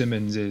 Joe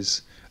Simmonds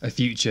is a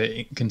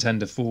future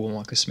contender for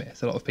Marcus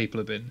Smith. A lot of people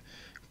have been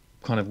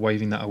kind of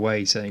waving that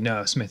away, saying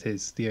no, Smith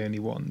is the only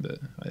one. But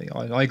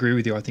I agree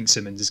with you. I think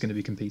Simmonds is going to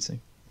be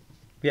competing.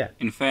 Yeah.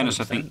 In fairness,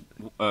 100%. I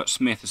think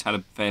Smith has had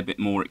a fair bit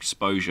more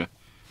exposure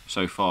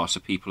so far,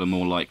 so people are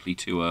more likely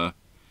to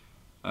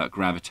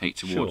gravitate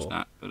towards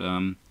that.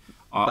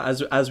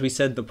 But as we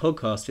said, the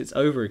podcast, it's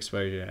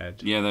overexposure,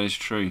 Ed. Yeah, that is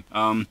true.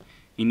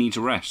 He needs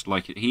a rest.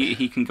 Like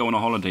he can go on a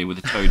holiday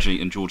with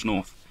Itoje and George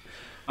North.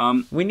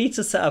 We need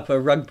to set up a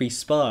rugby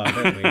spa,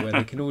 don't we, where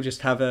they can all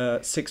just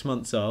have 6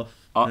 months off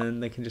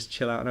and they can just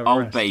chill out and have a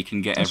rest. I'll bake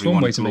and get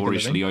everyone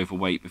gloriously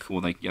overweight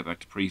before they get back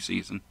to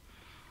pre-season.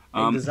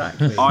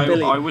 Exactly.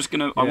 I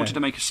wanted to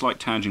make a slight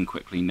tangent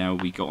quickly. Now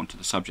we got onto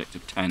the subject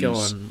of tens. Go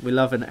on. We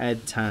love an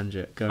Ed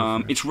tangent. Go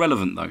for it. It's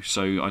relevant though,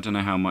 so I don't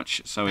know how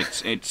much. So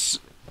it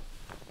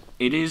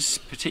is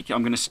particular.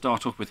 I'm going to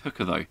start off with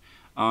hooker though,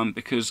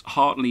 because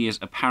Hartley is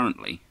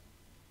apparently,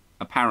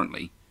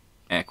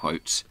 air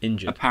quotes,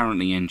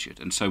 apparently injured,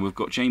 and so we've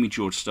got Jamie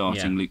George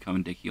starting, Luke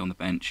Cohen-Dickey on the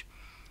bench,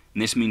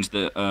 and this means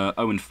that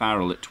Owen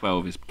Farrell at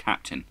 12 is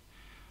captain.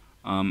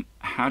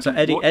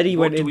 Eddie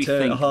went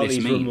into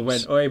Hartley's room and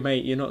went, "Oi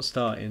mate, you're not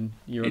starting.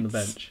 You're on the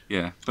bench."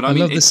 Yeah, but I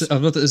love this. I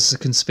love that there's a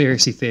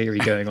conspiracy theory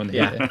going on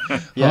here.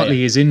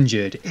 Hartley is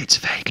injured. It's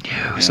fake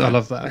news. I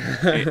love that.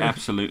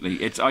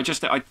 Absolutely.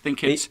 I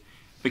think it's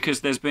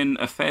because there's been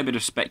a fair bit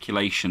of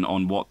speculation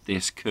on what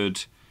this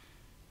could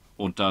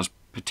or does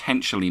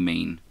potentially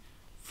mean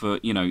for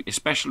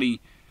especially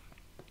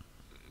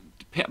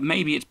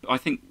maybe it's. I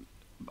think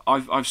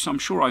I'm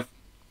sure I've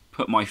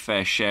put my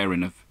fair share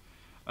in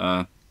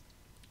of.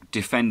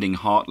 Defending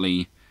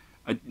Hartley,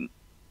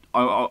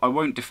 I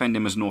won't defend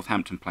him as a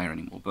Northampton player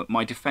anymore, but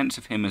my defence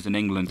of him as an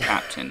England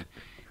captain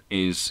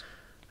is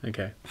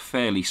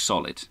fairly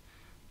solid.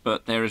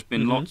 But there has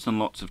been lots and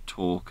lots of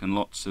talk and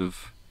lots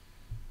of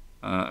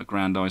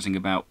aggrandising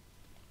about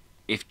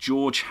if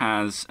George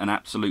has an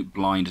absolute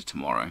blinder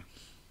tomorrow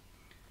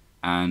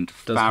and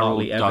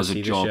Farrell does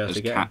a job as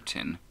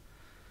captain,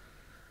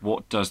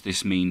 what does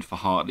this mean for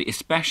Hartley?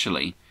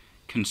 Especially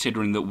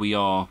considering that we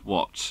are,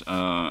 what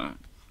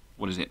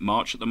is it,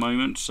 March at the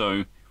moment?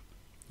 So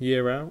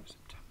year out.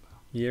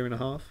 year and a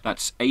half.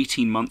 That's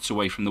 18 months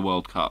away from the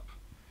World Cup.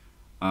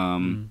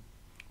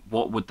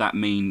 What would that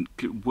mean?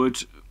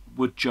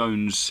 Would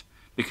Jones,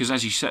 because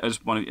as you said,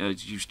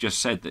 as you just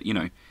said,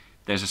 that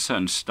there's a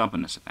certain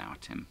stubbornness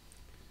about him.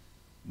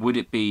 Would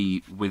it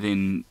be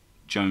within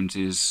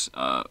Jones's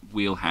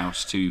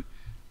wheelhouse to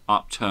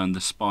upturn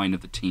the spine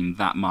of the team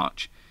that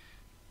much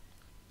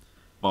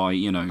by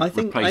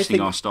replacing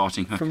our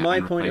starting hooker from my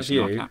and point of replacing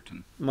our view,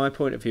 captain? My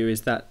point of view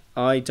is that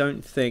I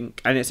don't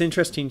think, and it's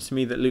interesting to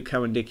me that Luke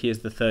Cowan-Dickie is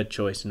the third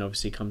choice and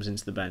obviously comes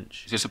into the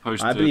bench. Is this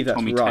opposed I to believe that's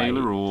Tommy right.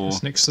 Taylor or?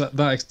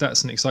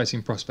 That's an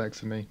exciting prospect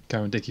for me.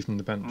 Cowan-Dickie from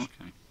the bench.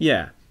 Okay.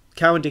 Yeah,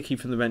 Cowan-Dickie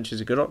from the bench is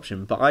a good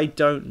option, but I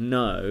don't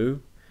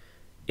know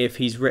if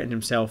he's written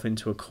himself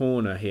into a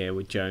corner here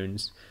with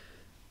Jones,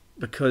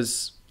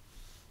 because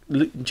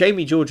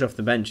Jamie George off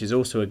the bench is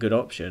also a good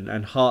option,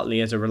 and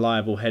Hartley as a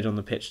reliable head on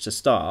the pitch to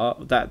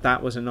start,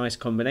 that was a nice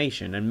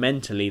combination, and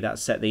mentally that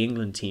set the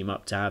England team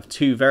up to have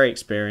two very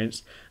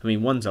experienced,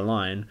 one's a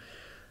Lion,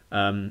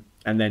 and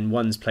then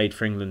one's played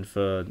for England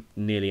for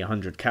nearly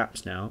 100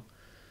 caps now.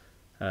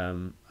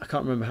 I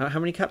can't remember how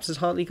many caps has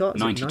Hartley got?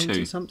 Is 92 it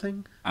 90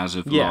 something? As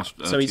of Yeah,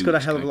 last. so he's got a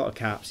hell of a lot of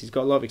caps. He's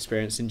got a lot of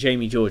experience, and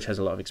Jamie George has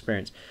a lot of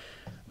experience.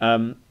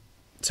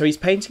 So he's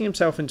painting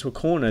himself into a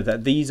corner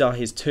that these are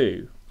his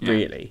two,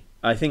 really.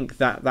 I think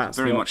that's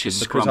very much his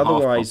scrum half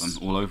problem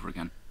all over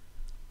again.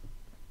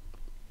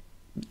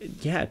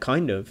 Yeah,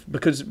 kind of.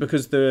 Because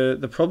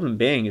the problem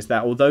being is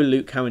that although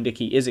Luke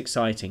Cowan-Dickie is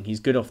exciting, he's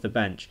good off the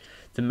bench,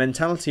 the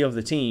mentality of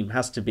the team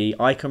has to be,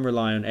 I can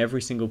rely on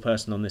every single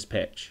person on this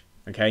pitch.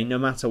 Okay, no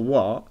matter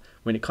what,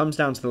 when it comes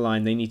down to the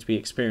line, they need to be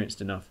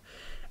experienced enough.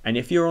 And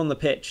if you're on the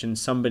pitch and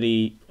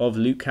somebody of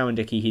Luke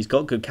Cowan-Dickie, he's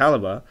got good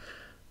calibre,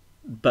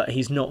 but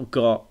he's not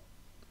got,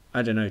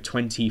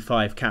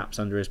 25 caps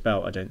under his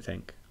belt, I don't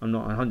think. I'm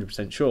not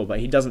 100% sure, but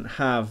he doesn't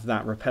have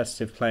that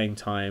repetitive playing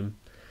time.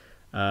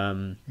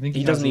 I think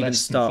he doesn't has even less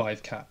start. than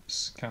 5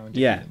 caps,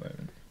 Cowan-Dickie, at the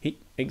moment.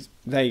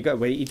 There you go.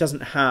 He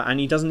doesn't have, and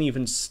he doesn't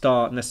even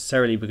start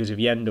necessarily because of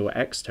Yenda or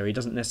Exeter. He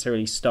doesn't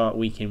necessarily start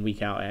week in,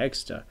 week out at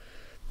Exeter.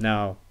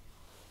 Now,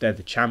 they're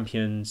the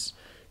champions.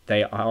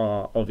 They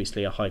are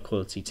obviously a high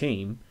quality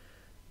team,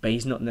 but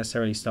he's not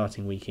necessarily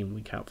starting week in,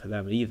 week out for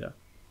them either.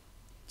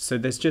 So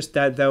there's just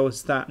there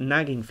was that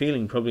nagging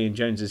feeling probably in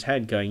Jones's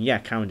head going, yeah,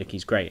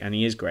 Cowan-Dickie's great, and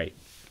he is great,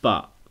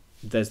 but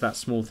there's that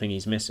small thing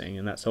he's missing,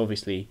 and that's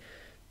obviously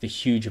the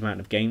huge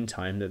amount of game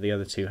time that the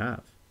other two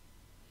have.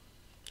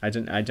 I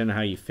don't know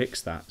how you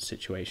fix that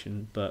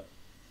situation, but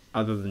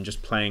other than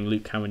just playing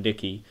Luke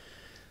Cowan-Dickie,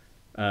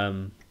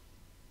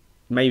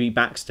 maybe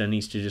Baxter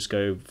needs to just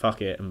go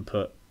fuck it and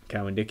put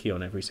Cowan-Dickie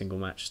on every single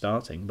match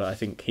starting. But I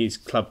think he's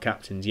club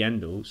captain's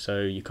Yendall,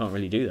 so you can't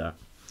really do that.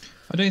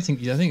 I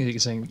think you're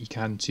saying you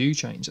can too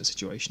change that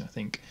situation. I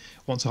think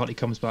once Hartley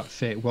comes back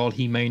fit, while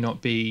he may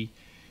not be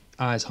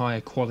as high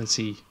a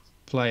quality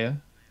player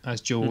as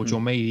George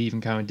or maybe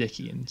even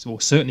Cowan-Dickie, or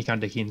certainly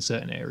Cowan-Dickie in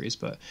certain areas,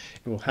 but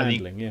or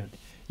handling,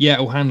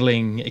 or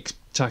handling,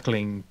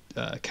 tackling,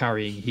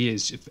 carrying. He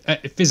is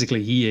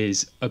physically he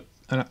is an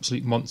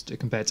absolute monster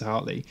compared to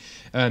Hartley.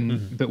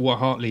 But what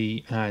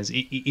Hartley has,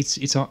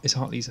 it's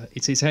Hartley's,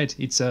 it's his head,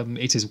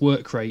 it's his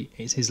work rate,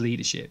 it's his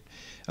leadership.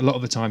 A lot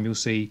of the time you'll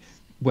see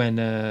when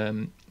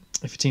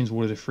if a team's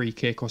awarded a free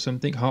kick or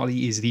something,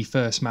 Hartley is the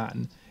first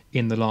man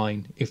in the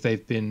line if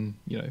they've been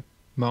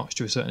marched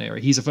to a certain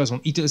area. He's the first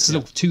one. He does a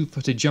little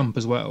 2-footed jump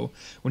as well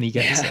when he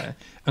gets there,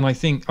 and I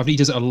think he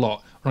does it a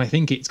lot, and I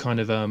think it's kind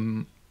of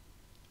an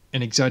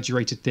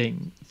exaggerated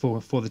thing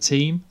for the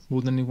team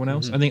more than anyone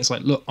else. I think it's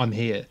like, look, I'm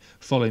here,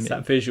 follow me.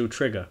 That visual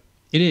trigger.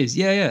 It is,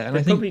 yeah, and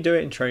they I think probably do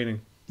it in training.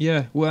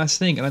 Yeah, well, that's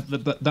the thing, and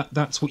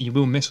that's what you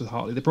will miss with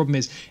Hartley. The problem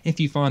is if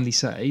you finally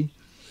say,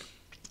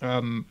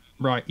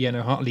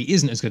 Hartley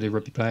isn't as good a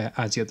rugby player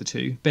as the other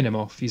two, bin him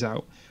off, he's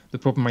out. The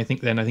problem, I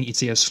think you'd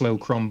see a slow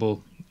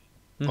crumble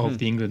of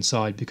the England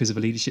side because of a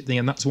leadership thing,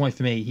 and that's why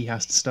for me he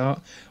has to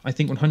start. I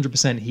think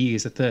 100% he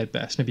is the third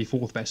best, maybe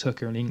fourth best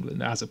hooker in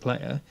England as a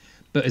player,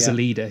 but as a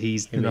leader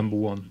he's the number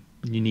one.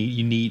 You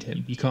need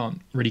him. You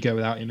can't really go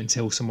without him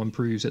until someone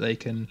proves that they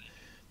can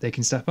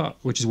step up,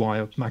 which is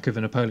why Mako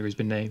Vunipola has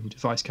been named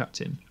vice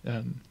captain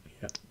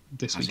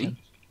this weekend.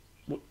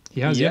 He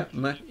has,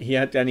 He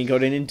had, and he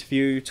got an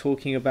interview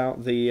talking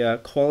about the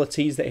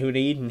qualities that he would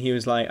need, and he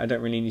was like, "I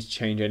don't really need to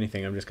change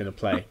anything. I'm just going to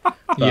play."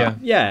 But,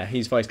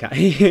 he's vice captain.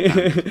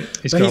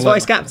 He's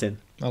vice captain.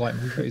 I like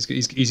him.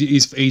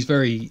 He's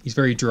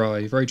very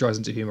dry. Very dry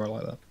sense of humour. I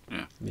like that.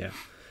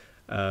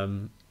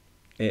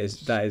 It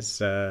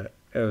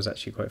was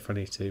actually quite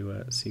funny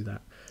to see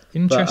that.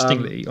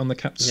 Interestingly, on the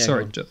captain.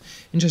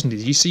 Interestingly,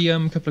 did you see a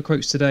couple of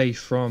quotes today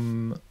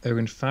from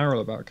Owen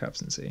Farrell about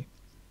captaincy?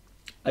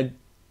 I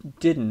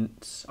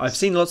didn't. I've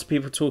seen lots of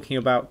people talking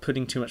about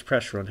putting too much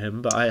pressure on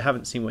him, but I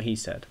haven't seen what he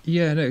said.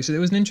 Yeah, no. So there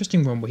was an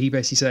interesting one where he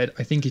basically said,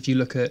 "I think if you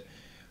look at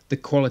the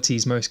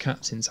qualities most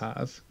captains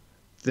have,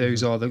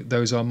 those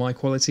are my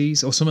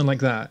qualities," or something like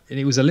that. And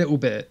it was a little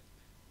bit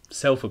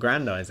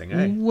self-aggrandizing,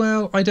 eh?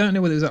 Well, I don't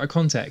know whether it was out of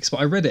context,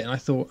 but I read it and I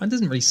thought that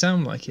doesn't really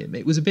sound like him.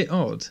 It was a bit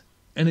odd.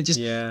 And it just,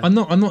 Yeah. I'm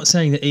not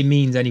saying that it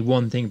means any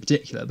one thing in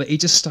particular, but it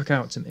just stuck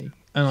out to me,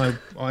 and I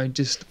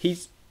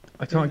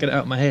can't get it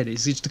out of my head.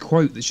 It's just a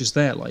quote that's just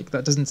there. Like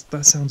that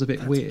sounds a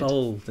bit weird. That's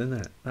bold, isn't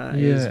it? That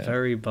is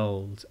very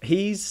bold.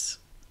 His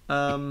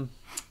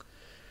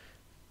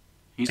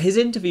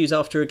interviews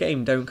after a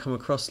game don't come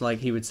across like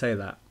he would say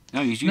that.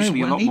 No, he's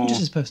usually a lot more. Just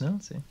his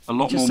personality. A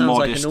lot more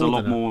modest, a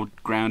lot more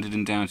grounded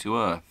and down to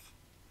earth.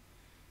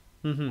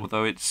 Mm-hmm.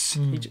 Although it's,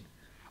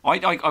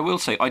 I will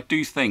say, I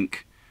do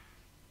think.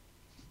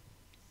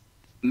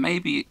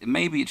 Maybe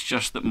it's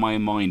just that my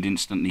mind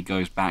instantly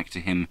goes back to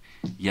him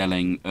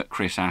yelling at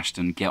Chris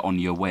Ashton, "Get on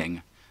your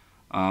wing."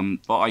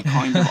 But I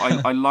kind of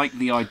I like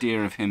the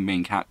idea of him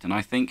being captain.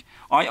 I think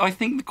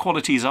the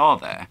qualities are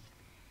there.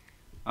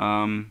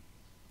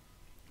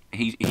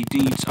 He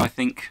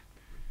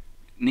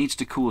needs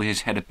to cool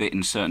his head a bit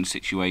in certain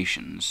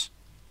situations.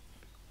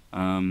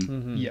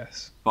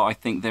 Yes. But I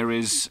think there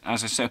is,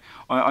 as I said,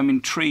 I'm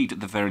intrigued at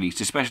the very least,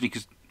 especially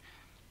because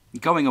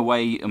going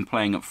away and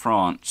playing at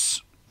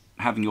France,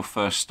 having your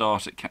first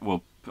start at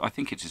I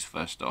think it's his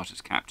first start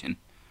as captain.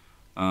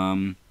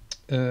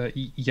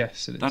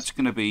 Yes, it is. That's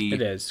going to be.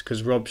 It is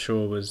because Rob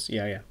Shaw was.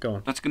 Yeah. Go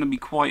on. That's going to be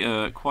quite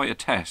a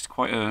test,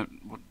 quite a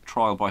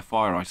trial by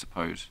fire, I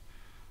suppose.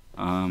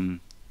 100%.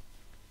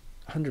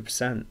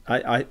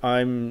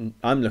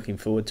 I'm looking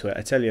forward to it.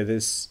 I tell you,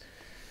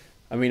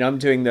 I'm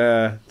doing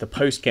the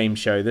post game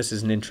show. This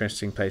is an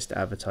interesting place to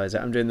advertise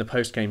it. I'm doing the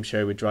post game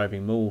show with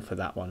Driving Maul for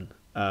that one.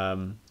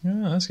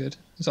 That's good.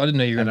 So I didn't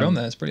know you were going to be on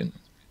there. It's brilliant.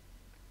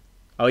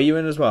 Are you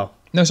in as well?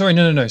 No, sorry,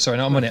 no. Sorry,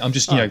 no, I'm on it. I'm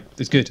just,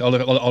 it's good. I'll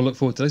look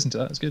forward to listening to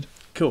that. It's good.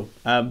 Cool.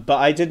 But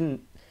I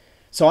didn't.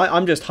 So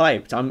I'm just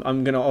hyped.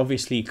 I'm going to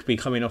obviously be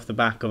coming off the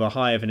back of a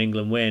high of an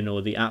England win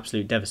or the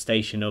absolute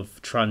devastation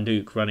of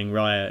Trunduk running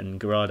riot and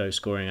Garrado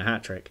scoring a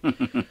hat trick.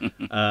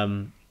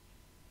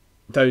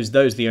 Those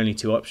are the only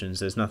two options.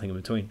 There's nothing in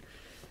between.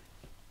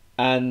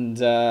 And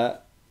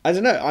I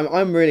don't know.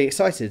 I'm really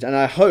excited, and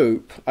I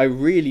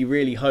really,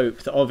 really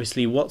hope that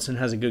obviously Watson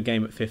has a good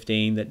game at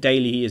 15. That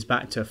Daly is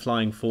back to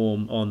flying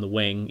form on the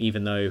wing,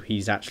 even though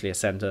he's actually a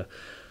centre.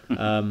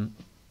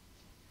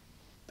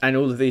 And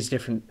all of these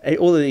different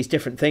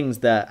things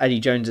that Eddie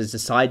Jones has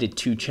decided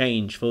to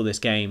change for this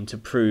game to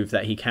prove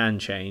that he can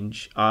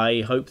change.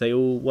 I hope they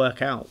all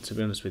work out, to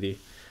be honest with you.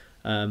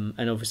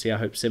 And obviously I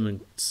hope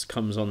Simmonds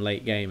comes on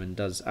late game and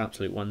does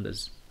absolute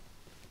wonders.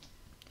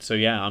 So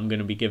yeah, I'm going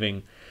to be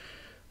giving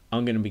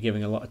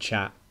a lot of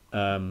chat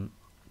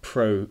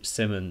pro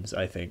Simmonds,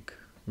 I think,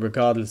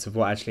 regardless of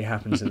what actually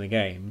happens in the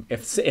game.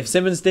 If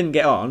Simmonds didn't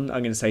get on,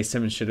 I'm going to say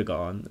Simmonds should have got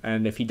on.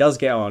 And if he does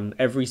get on,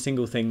 every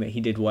single thing that he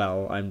did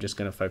well, I'm just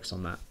going to focus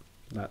on that.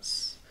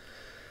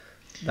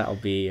 That'll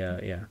be,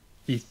 yeah.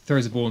 He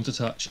throws the ball into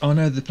touch. Oh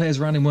no, the players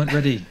around him weren't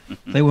ready.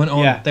 They weren't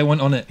on. Yeah. They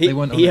weren't on it. He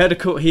heard a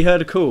call. He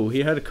heard a call.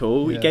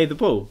 Yeah. He gave the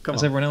ball.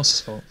 That's everyone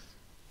else's fault.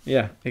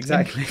 Yeah,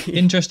 exactly.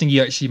 Interesting.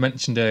 You actually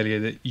mentioned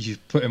earlier that you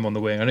put him on the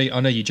wing. I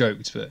know you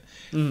joked, but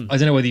I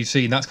don't know whether you've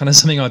seen. That's kind of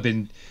something I've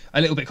been a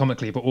little bit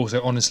comically, but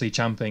also honestly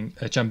championing.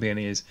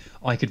 Is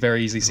I could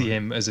very easily see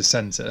him as a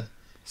centre,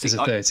 as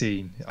a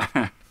 13.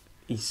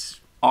 He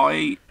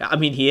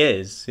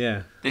is.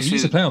 Yeah. He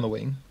used to play on the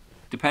wing.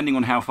 Depending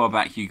on how far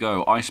back you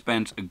go, I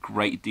spent a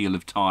great deal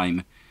of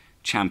time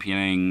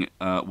championing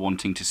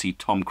wanting to see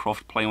Tom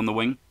Croft play on the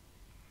wing.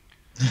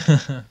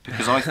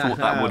 Because I thought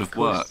that would have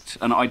worked.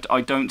 And I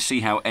don't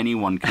see how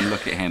anyone can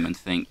look at him and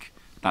think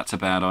that's a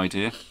bad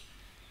idea.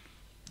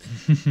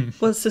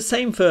 Well, it's the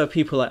same for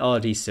people like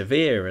RD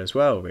Severe as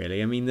well,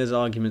 really. I mean, there's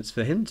arguments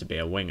for him to be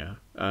a winger,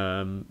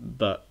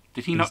 but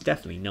he's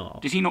definitely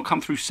not. Did he not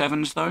come through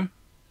sevens, though?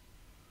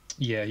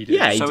 Yeah, he did.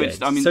 Yeah, he did.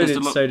 So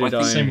did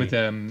I. Same with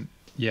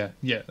yeah,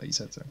 like you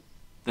said so.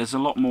 There's a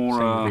lot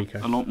more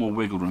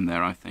wiggle room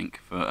there, I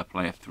think, for a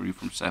player through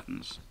from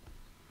sevens.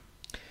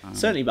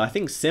 Certainly, but I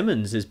think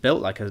Simmonds is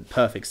built like a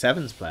perfect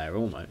sevens player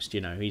almost.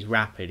 He's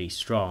rapid, he's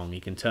strong, he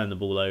can turn the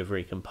ball over,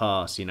 he can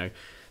pass.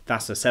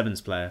 That's a sevens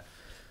player.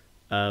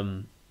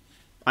 I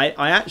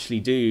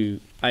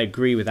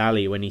agree with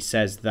Ali when he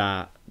says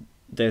that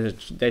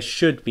there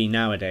should be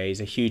nowadays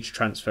a huge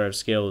transfer of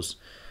skills.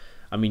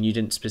 I mean, you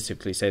didn't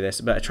specifically say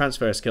this, but a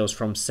transfer of skills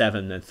from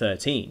 7 and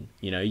 13.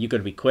 You've got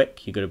to be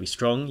quick, you've got to be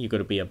strong, you've got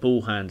to be a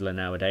ball handler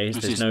nowadays.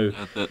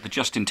 The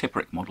Justin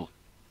Tipperick model.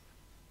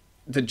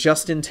 The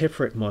Justin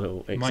Tipperick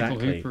model, exactly. Michael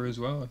Hooper as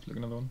well, if you look at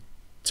another one.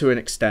 To an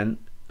extent,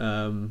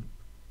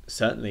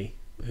 certainly.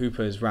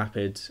 Hooper is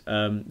rapid.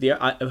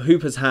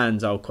 Hooper's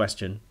hands I'll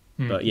question,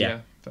 but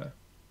yeah. Fair.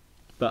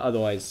 But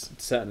otherwise,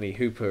 certainly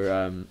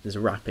Hooper is a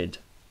rapid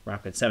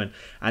 7,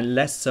 and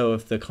less so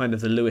of the kind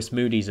of the Lewis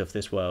Moody's of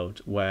this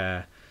world,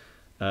 where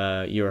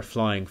you're a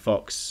flying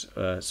fox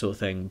sort of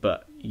thing,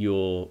 but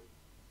you're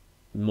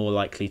more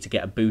likely to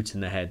get a boot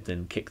in the head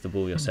than kick the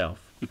ball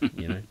yourself.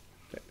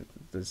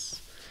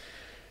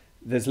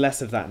 There's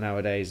less of that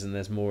nowadays, and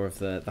there's more of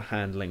the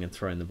handling and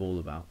throwing the ball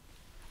about.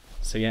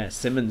 So yeah,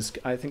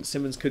 I think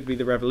Simmonds could be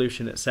the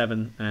revolution at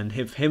 7, and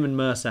if him and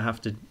Mercer have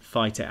to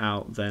fight it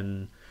out,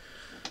 then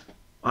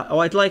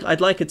I'd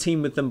like a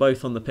team with them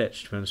both on the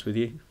pitch, to be honest with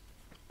you.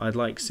 I'd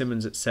like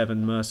Simmonds at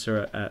 7,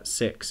 Mercer at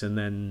 6, and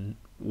then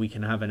we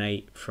can have an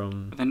 8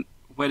 from. But then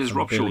where does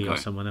Robshaw Billy go? Or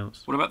someone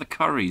else. What about the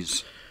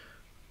Currys?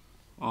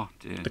 Oh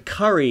dear. The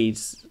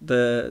Currys,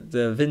 the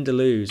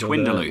Vindaloos,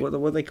 Twindaloo. Or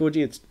what they called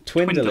you? It's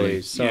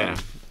Twindaloos. So yeah.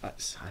 I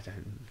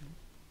don't.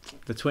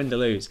 The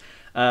Twindaloos.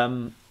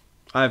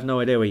 I have no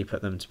idea where you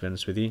put them. To be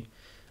honest with you,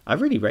 I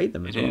really rate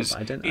them as well. But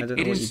I don't know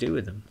what you do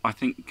with them. I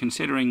think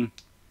considering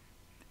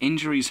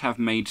injuries have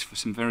made for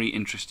some very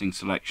interesting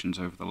selections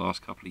over the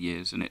last couple of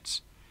years, and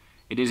it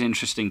is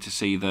interesting to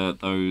see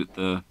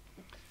the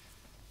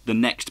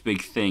next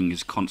big thing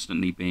is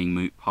constantly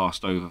being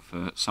passed over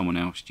for someone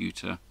else due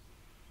to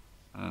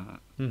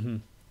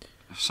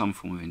some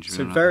form of injury.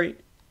 So very,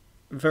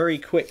 very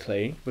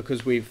quickly,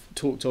 because we've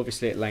talked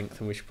obviously at length,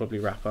 and we should probably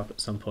wrap up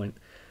at some point.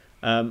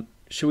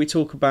 Should we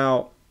talk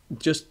about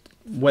just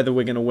whether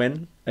we're going to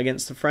win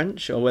against the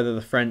French, or whether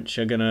the French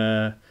are going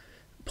to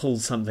pull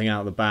something out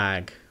of the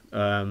bag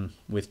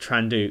with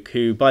Tranduc,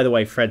 who, by the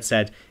way, Fred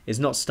said is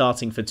not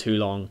starting for too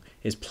long,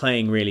 is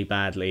playing really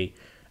badly,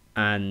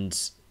 and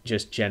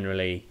just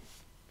generally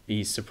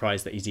he's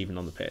surprised that he's even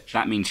on the pitch.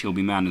 That means he'll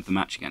be man of the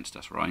match against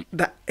us, right?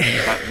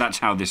 That's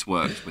how this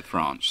works with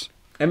France.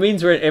 It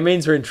means we're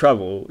in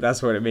trouble.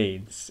 That's what it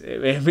means.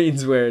 It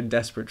means we're in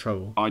desperate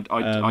trouble. I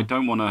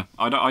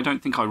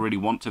don't think I really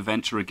want to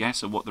venture a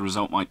guess at what the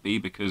result might be,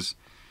 because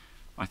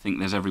I think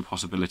there's every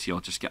possibility I'll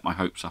just get my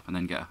hopes up and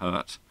then get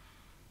hurt.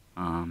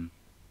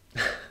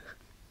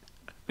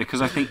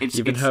 Because I think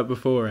you've been hurt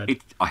before, Ed.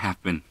 I have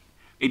been.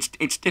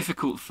 It's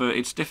difficult for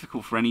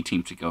any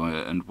team to go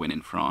and win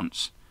in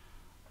France.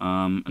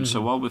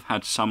 So while we've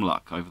had some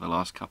luck over the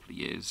last couple of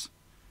years,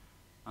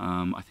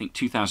 I think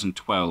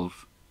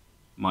 2012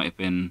 might have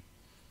been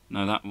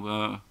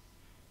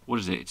what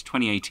is it? It's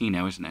 2018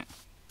 now, isn't it?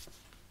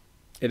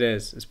 It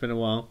is. It's been a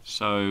while.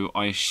 So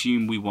I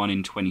assume we won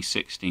in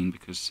 2016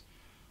 because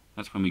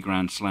that's when we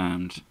grand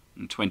slammed,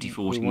 and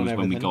 2014 was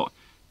when we got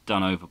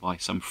done over by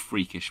some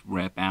freakish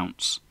rare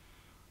bounce.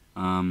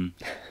 But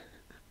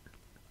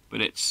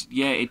it's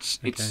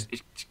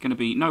going to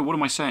be no. What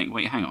am I saying?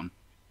 Wait, hang on.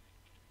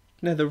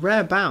 No, the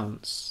rare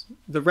bounce.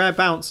 The rare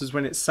bounce is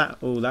when it's sat.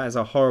 Oh, that is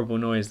a horrible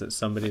noise that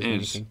somebody's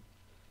making.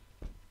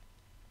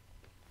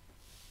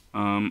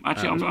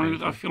 Actually,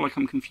 I feel like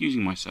I'm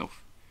confusing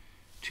myself.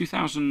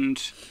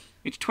 2000.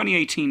 It's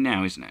 2018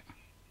 now, isn't it?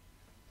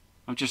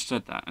 I've just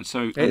said that, and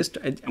so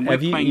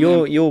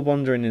you're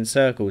wandering in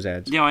circles,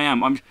 Ed. Yeah, I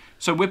am.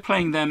 So we're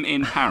playing them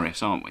in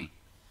Paris, aren't we?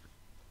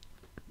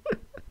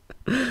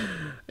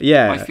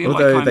 Yeah.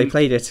 Although they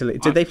played Italy.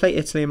 Did they play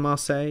Italy and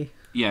Marseille?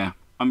 Yeah.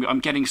 I'm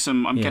getting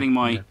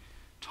my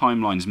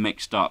timelines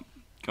mixed up.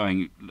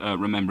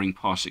 Remembering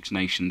past Six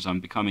Nations. I'm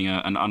becoming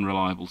an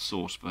unreliable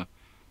source for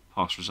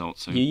past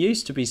results. So you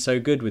used to be so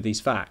good with these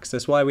facts.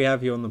 That's why we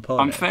have you on the pod.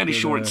 I'm fairly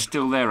sure it's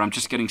still there. I'm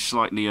just getting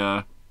slightly.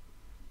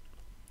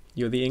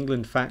 You're the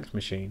England fact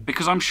machine.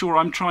 Because I'm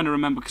trying to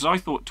remember. Because I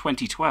thought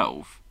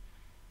 2012.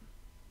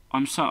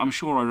 I'm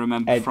sure I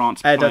remember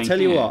France playing. Ed, I'll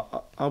tell you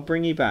what. I'll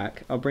bring you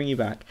back.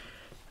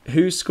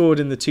 Who scored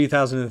in the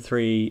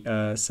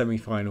 2003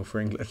 semi-final for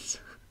England?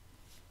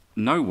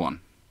 No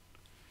one.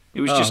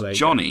 It was just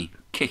Johnny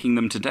kicking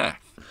them to death.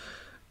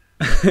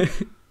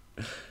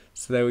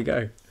 So there we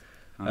go.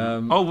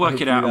 I'll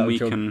work it out, and we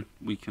can.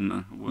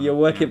 You'll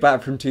work it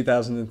back from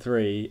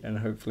 2003, and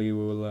hopefully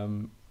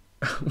we'll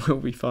we'll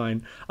be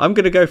fine. I'm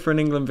going to go for an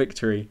England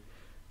victory,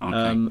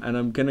 okay. And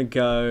I'm going to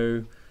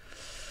go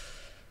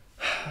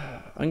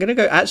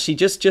actually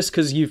just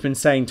because you've been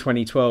saying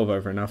 2012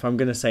 over enough. I'm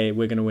going to say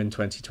we're going to win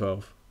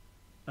 2012.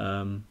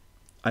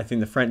 I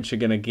think the French are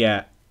going to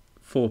get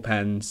 4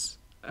 pens,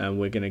 and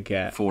we're going to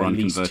get 4 at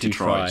least 2 unconverted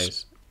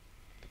tries.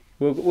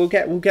 We'll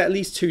get at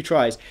least 2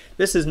 tries.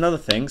 This is another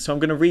thing. So I'm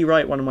going to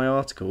rewrite one of my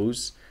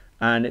articles,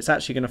 and it's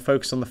actually going to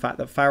focus on the fact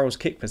that Farrell's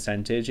kick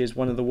percentage is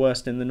one of the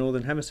worst in the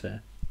Northern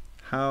Hemisphere.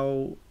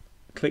 How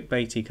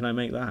clickbaity can I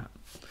make that?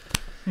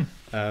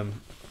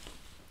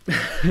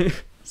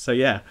 So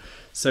yeah.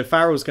 So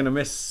Farrell's going to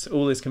miss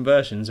all his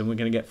conversions, and we're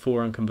going to get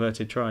 4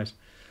 unconverted tries.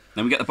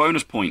 Then we get the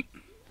bonus point.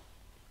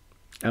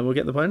 And we'll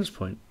get the bonus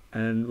point,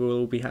 and we'll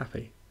all be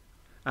happy.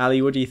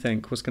 Ali, what do you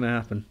think? What's going to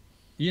happen?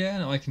 Yeah,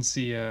 no, I can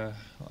see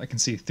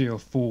 3 or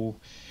 4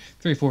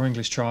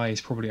 English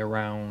tries, probably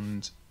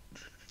around.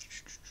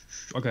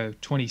 I'll go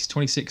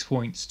 26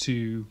 points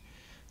to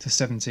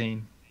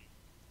 17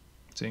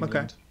 to England.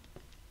 Okay.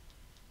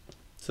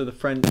 So the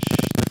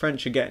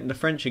French are getting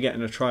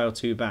a try or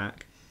 2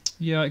 back.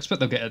 Yeah, I expect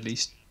they'll get at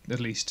least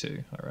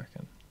 2. I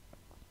reckon.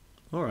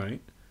 All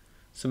right.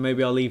 So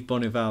maybe I'll leave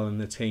Bonival in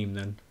the team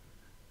then.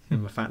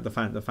 And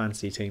the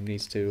fancy team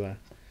needs to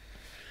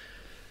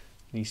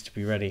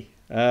be ready.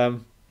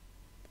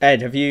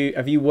 Ed, have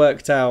you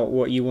worked out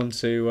what you want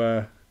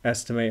to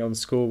estimate on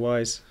score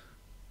wise?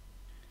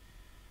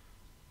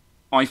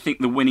 I think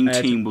the winning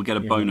team will get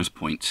a bonus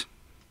point.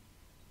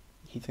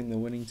 You think the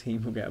winning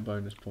team will get a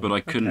bonus point? But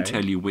I couldn't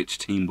tell you which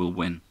team will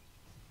win.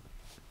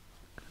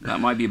 That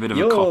might be a bit of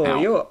a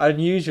cop-out. You're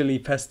unusually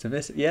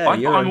pessimistic. Yeah,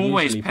 I'm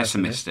always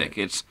pessimistic.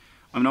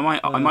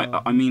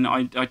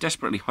 I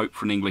desperately hope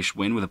for an English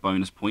win with a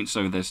bonus point,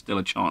 so there's still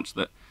a chance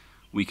that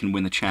we can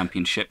win the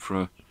championship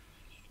for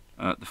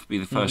be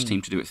the first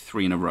team to do it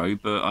 3 in a row.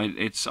 But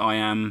I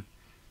am,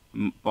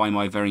 by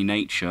my very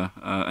nature,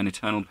 an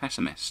eternal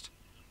pessimist.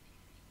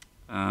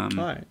 All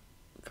right,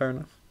 fair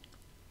enough.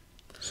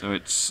 So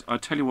I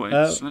tell you what,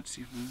 let's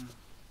see.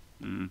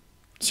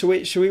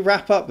 Should we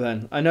wrap up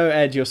then? I know,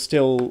 Ed, you're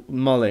still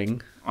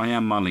mulling. I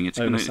am mulling. It's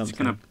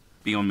gonna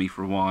be on me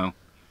for a while.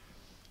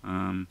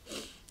 All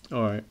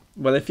right.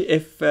 Well, if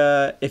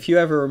you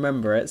ever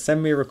remember it,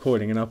 send me a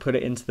recording and I'll put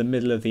it into the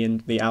middle of the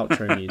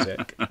outro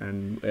music,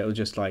 and it'll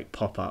just like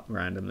pop up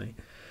randomly.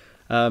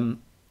 So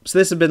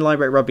this has been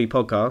Linebreak Rugby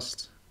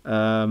podcast.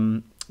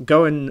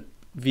 Go and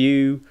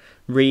view,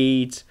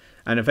 read,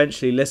 and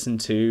eventually listen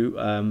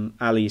to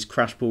Ali's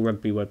Crashball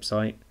Rugby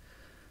website.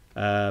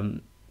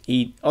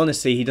 He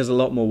does a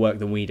lot more work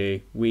than we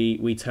do.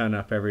 We turn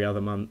up every other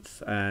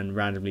month and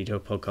randomly do a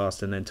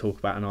podcast and then talk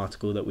about an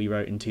article that we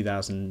wrote in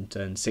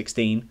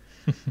 2016.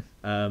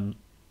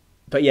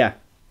 But yeah,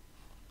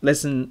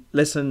 listen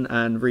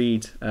and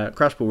read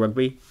Crashball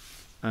Rugby.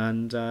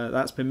 And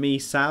that's been me,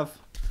 Sav.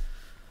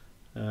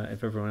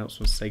 If everyone else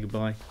wants to say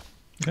goodbye.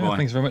 Yeah,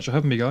 thanks very much for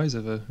having me, guys.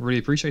 I've really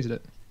appreciated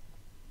it.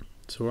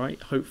 It's all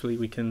right. Hopefully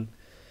we can...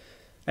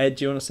 Ed,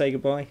 do you want to say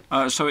goodbye?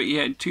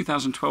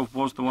 2012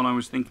 was the one I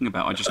was thinking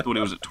about. I just thought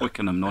it was at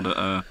Twickenham, not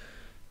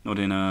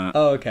in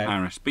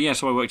Paris. But yeah,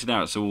 so I worked it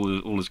out. So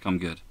all has come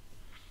good.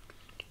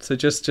 So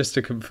just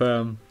to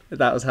confirm,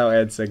 that was how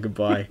Ed said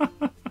goodbye.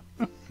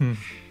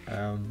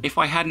 If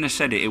I hadn't have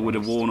said it, it would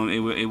have worn on. It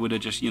would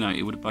have just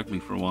it would have bugged me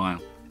for a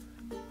while.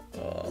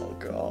 Oh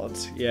God,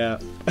 yeah.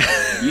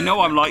 You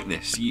know I'm like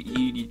this.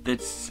 You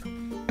that's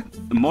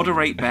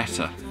moderate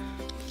better.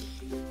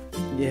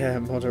 Yeah,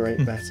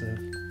 moderate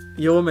better.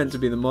 You're meant to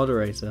be the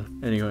moderator,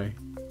 anyway.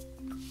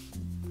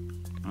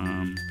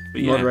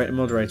 But yeah.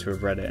 Moderator of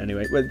Reddit,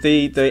 anyway. But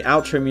the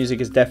outro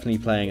music is definitely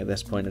playing at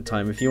this point in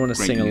time. If you want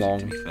to sing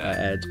along,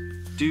 Ed.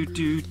 Do.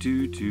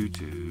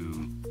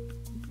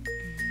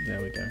 There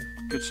we go.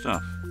 Good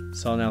stuff.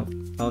 So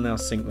I'll now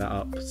sync that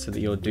up so that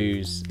your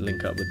do's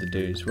link up with the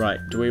do's. Right,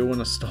 do we want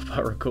to stop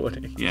our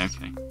recording? Yeah,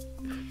 okay.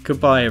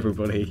 Goodbye,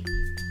 everybody.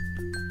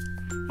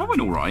 That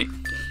went all right.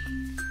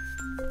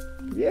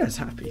 Yes,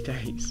 happy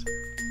days.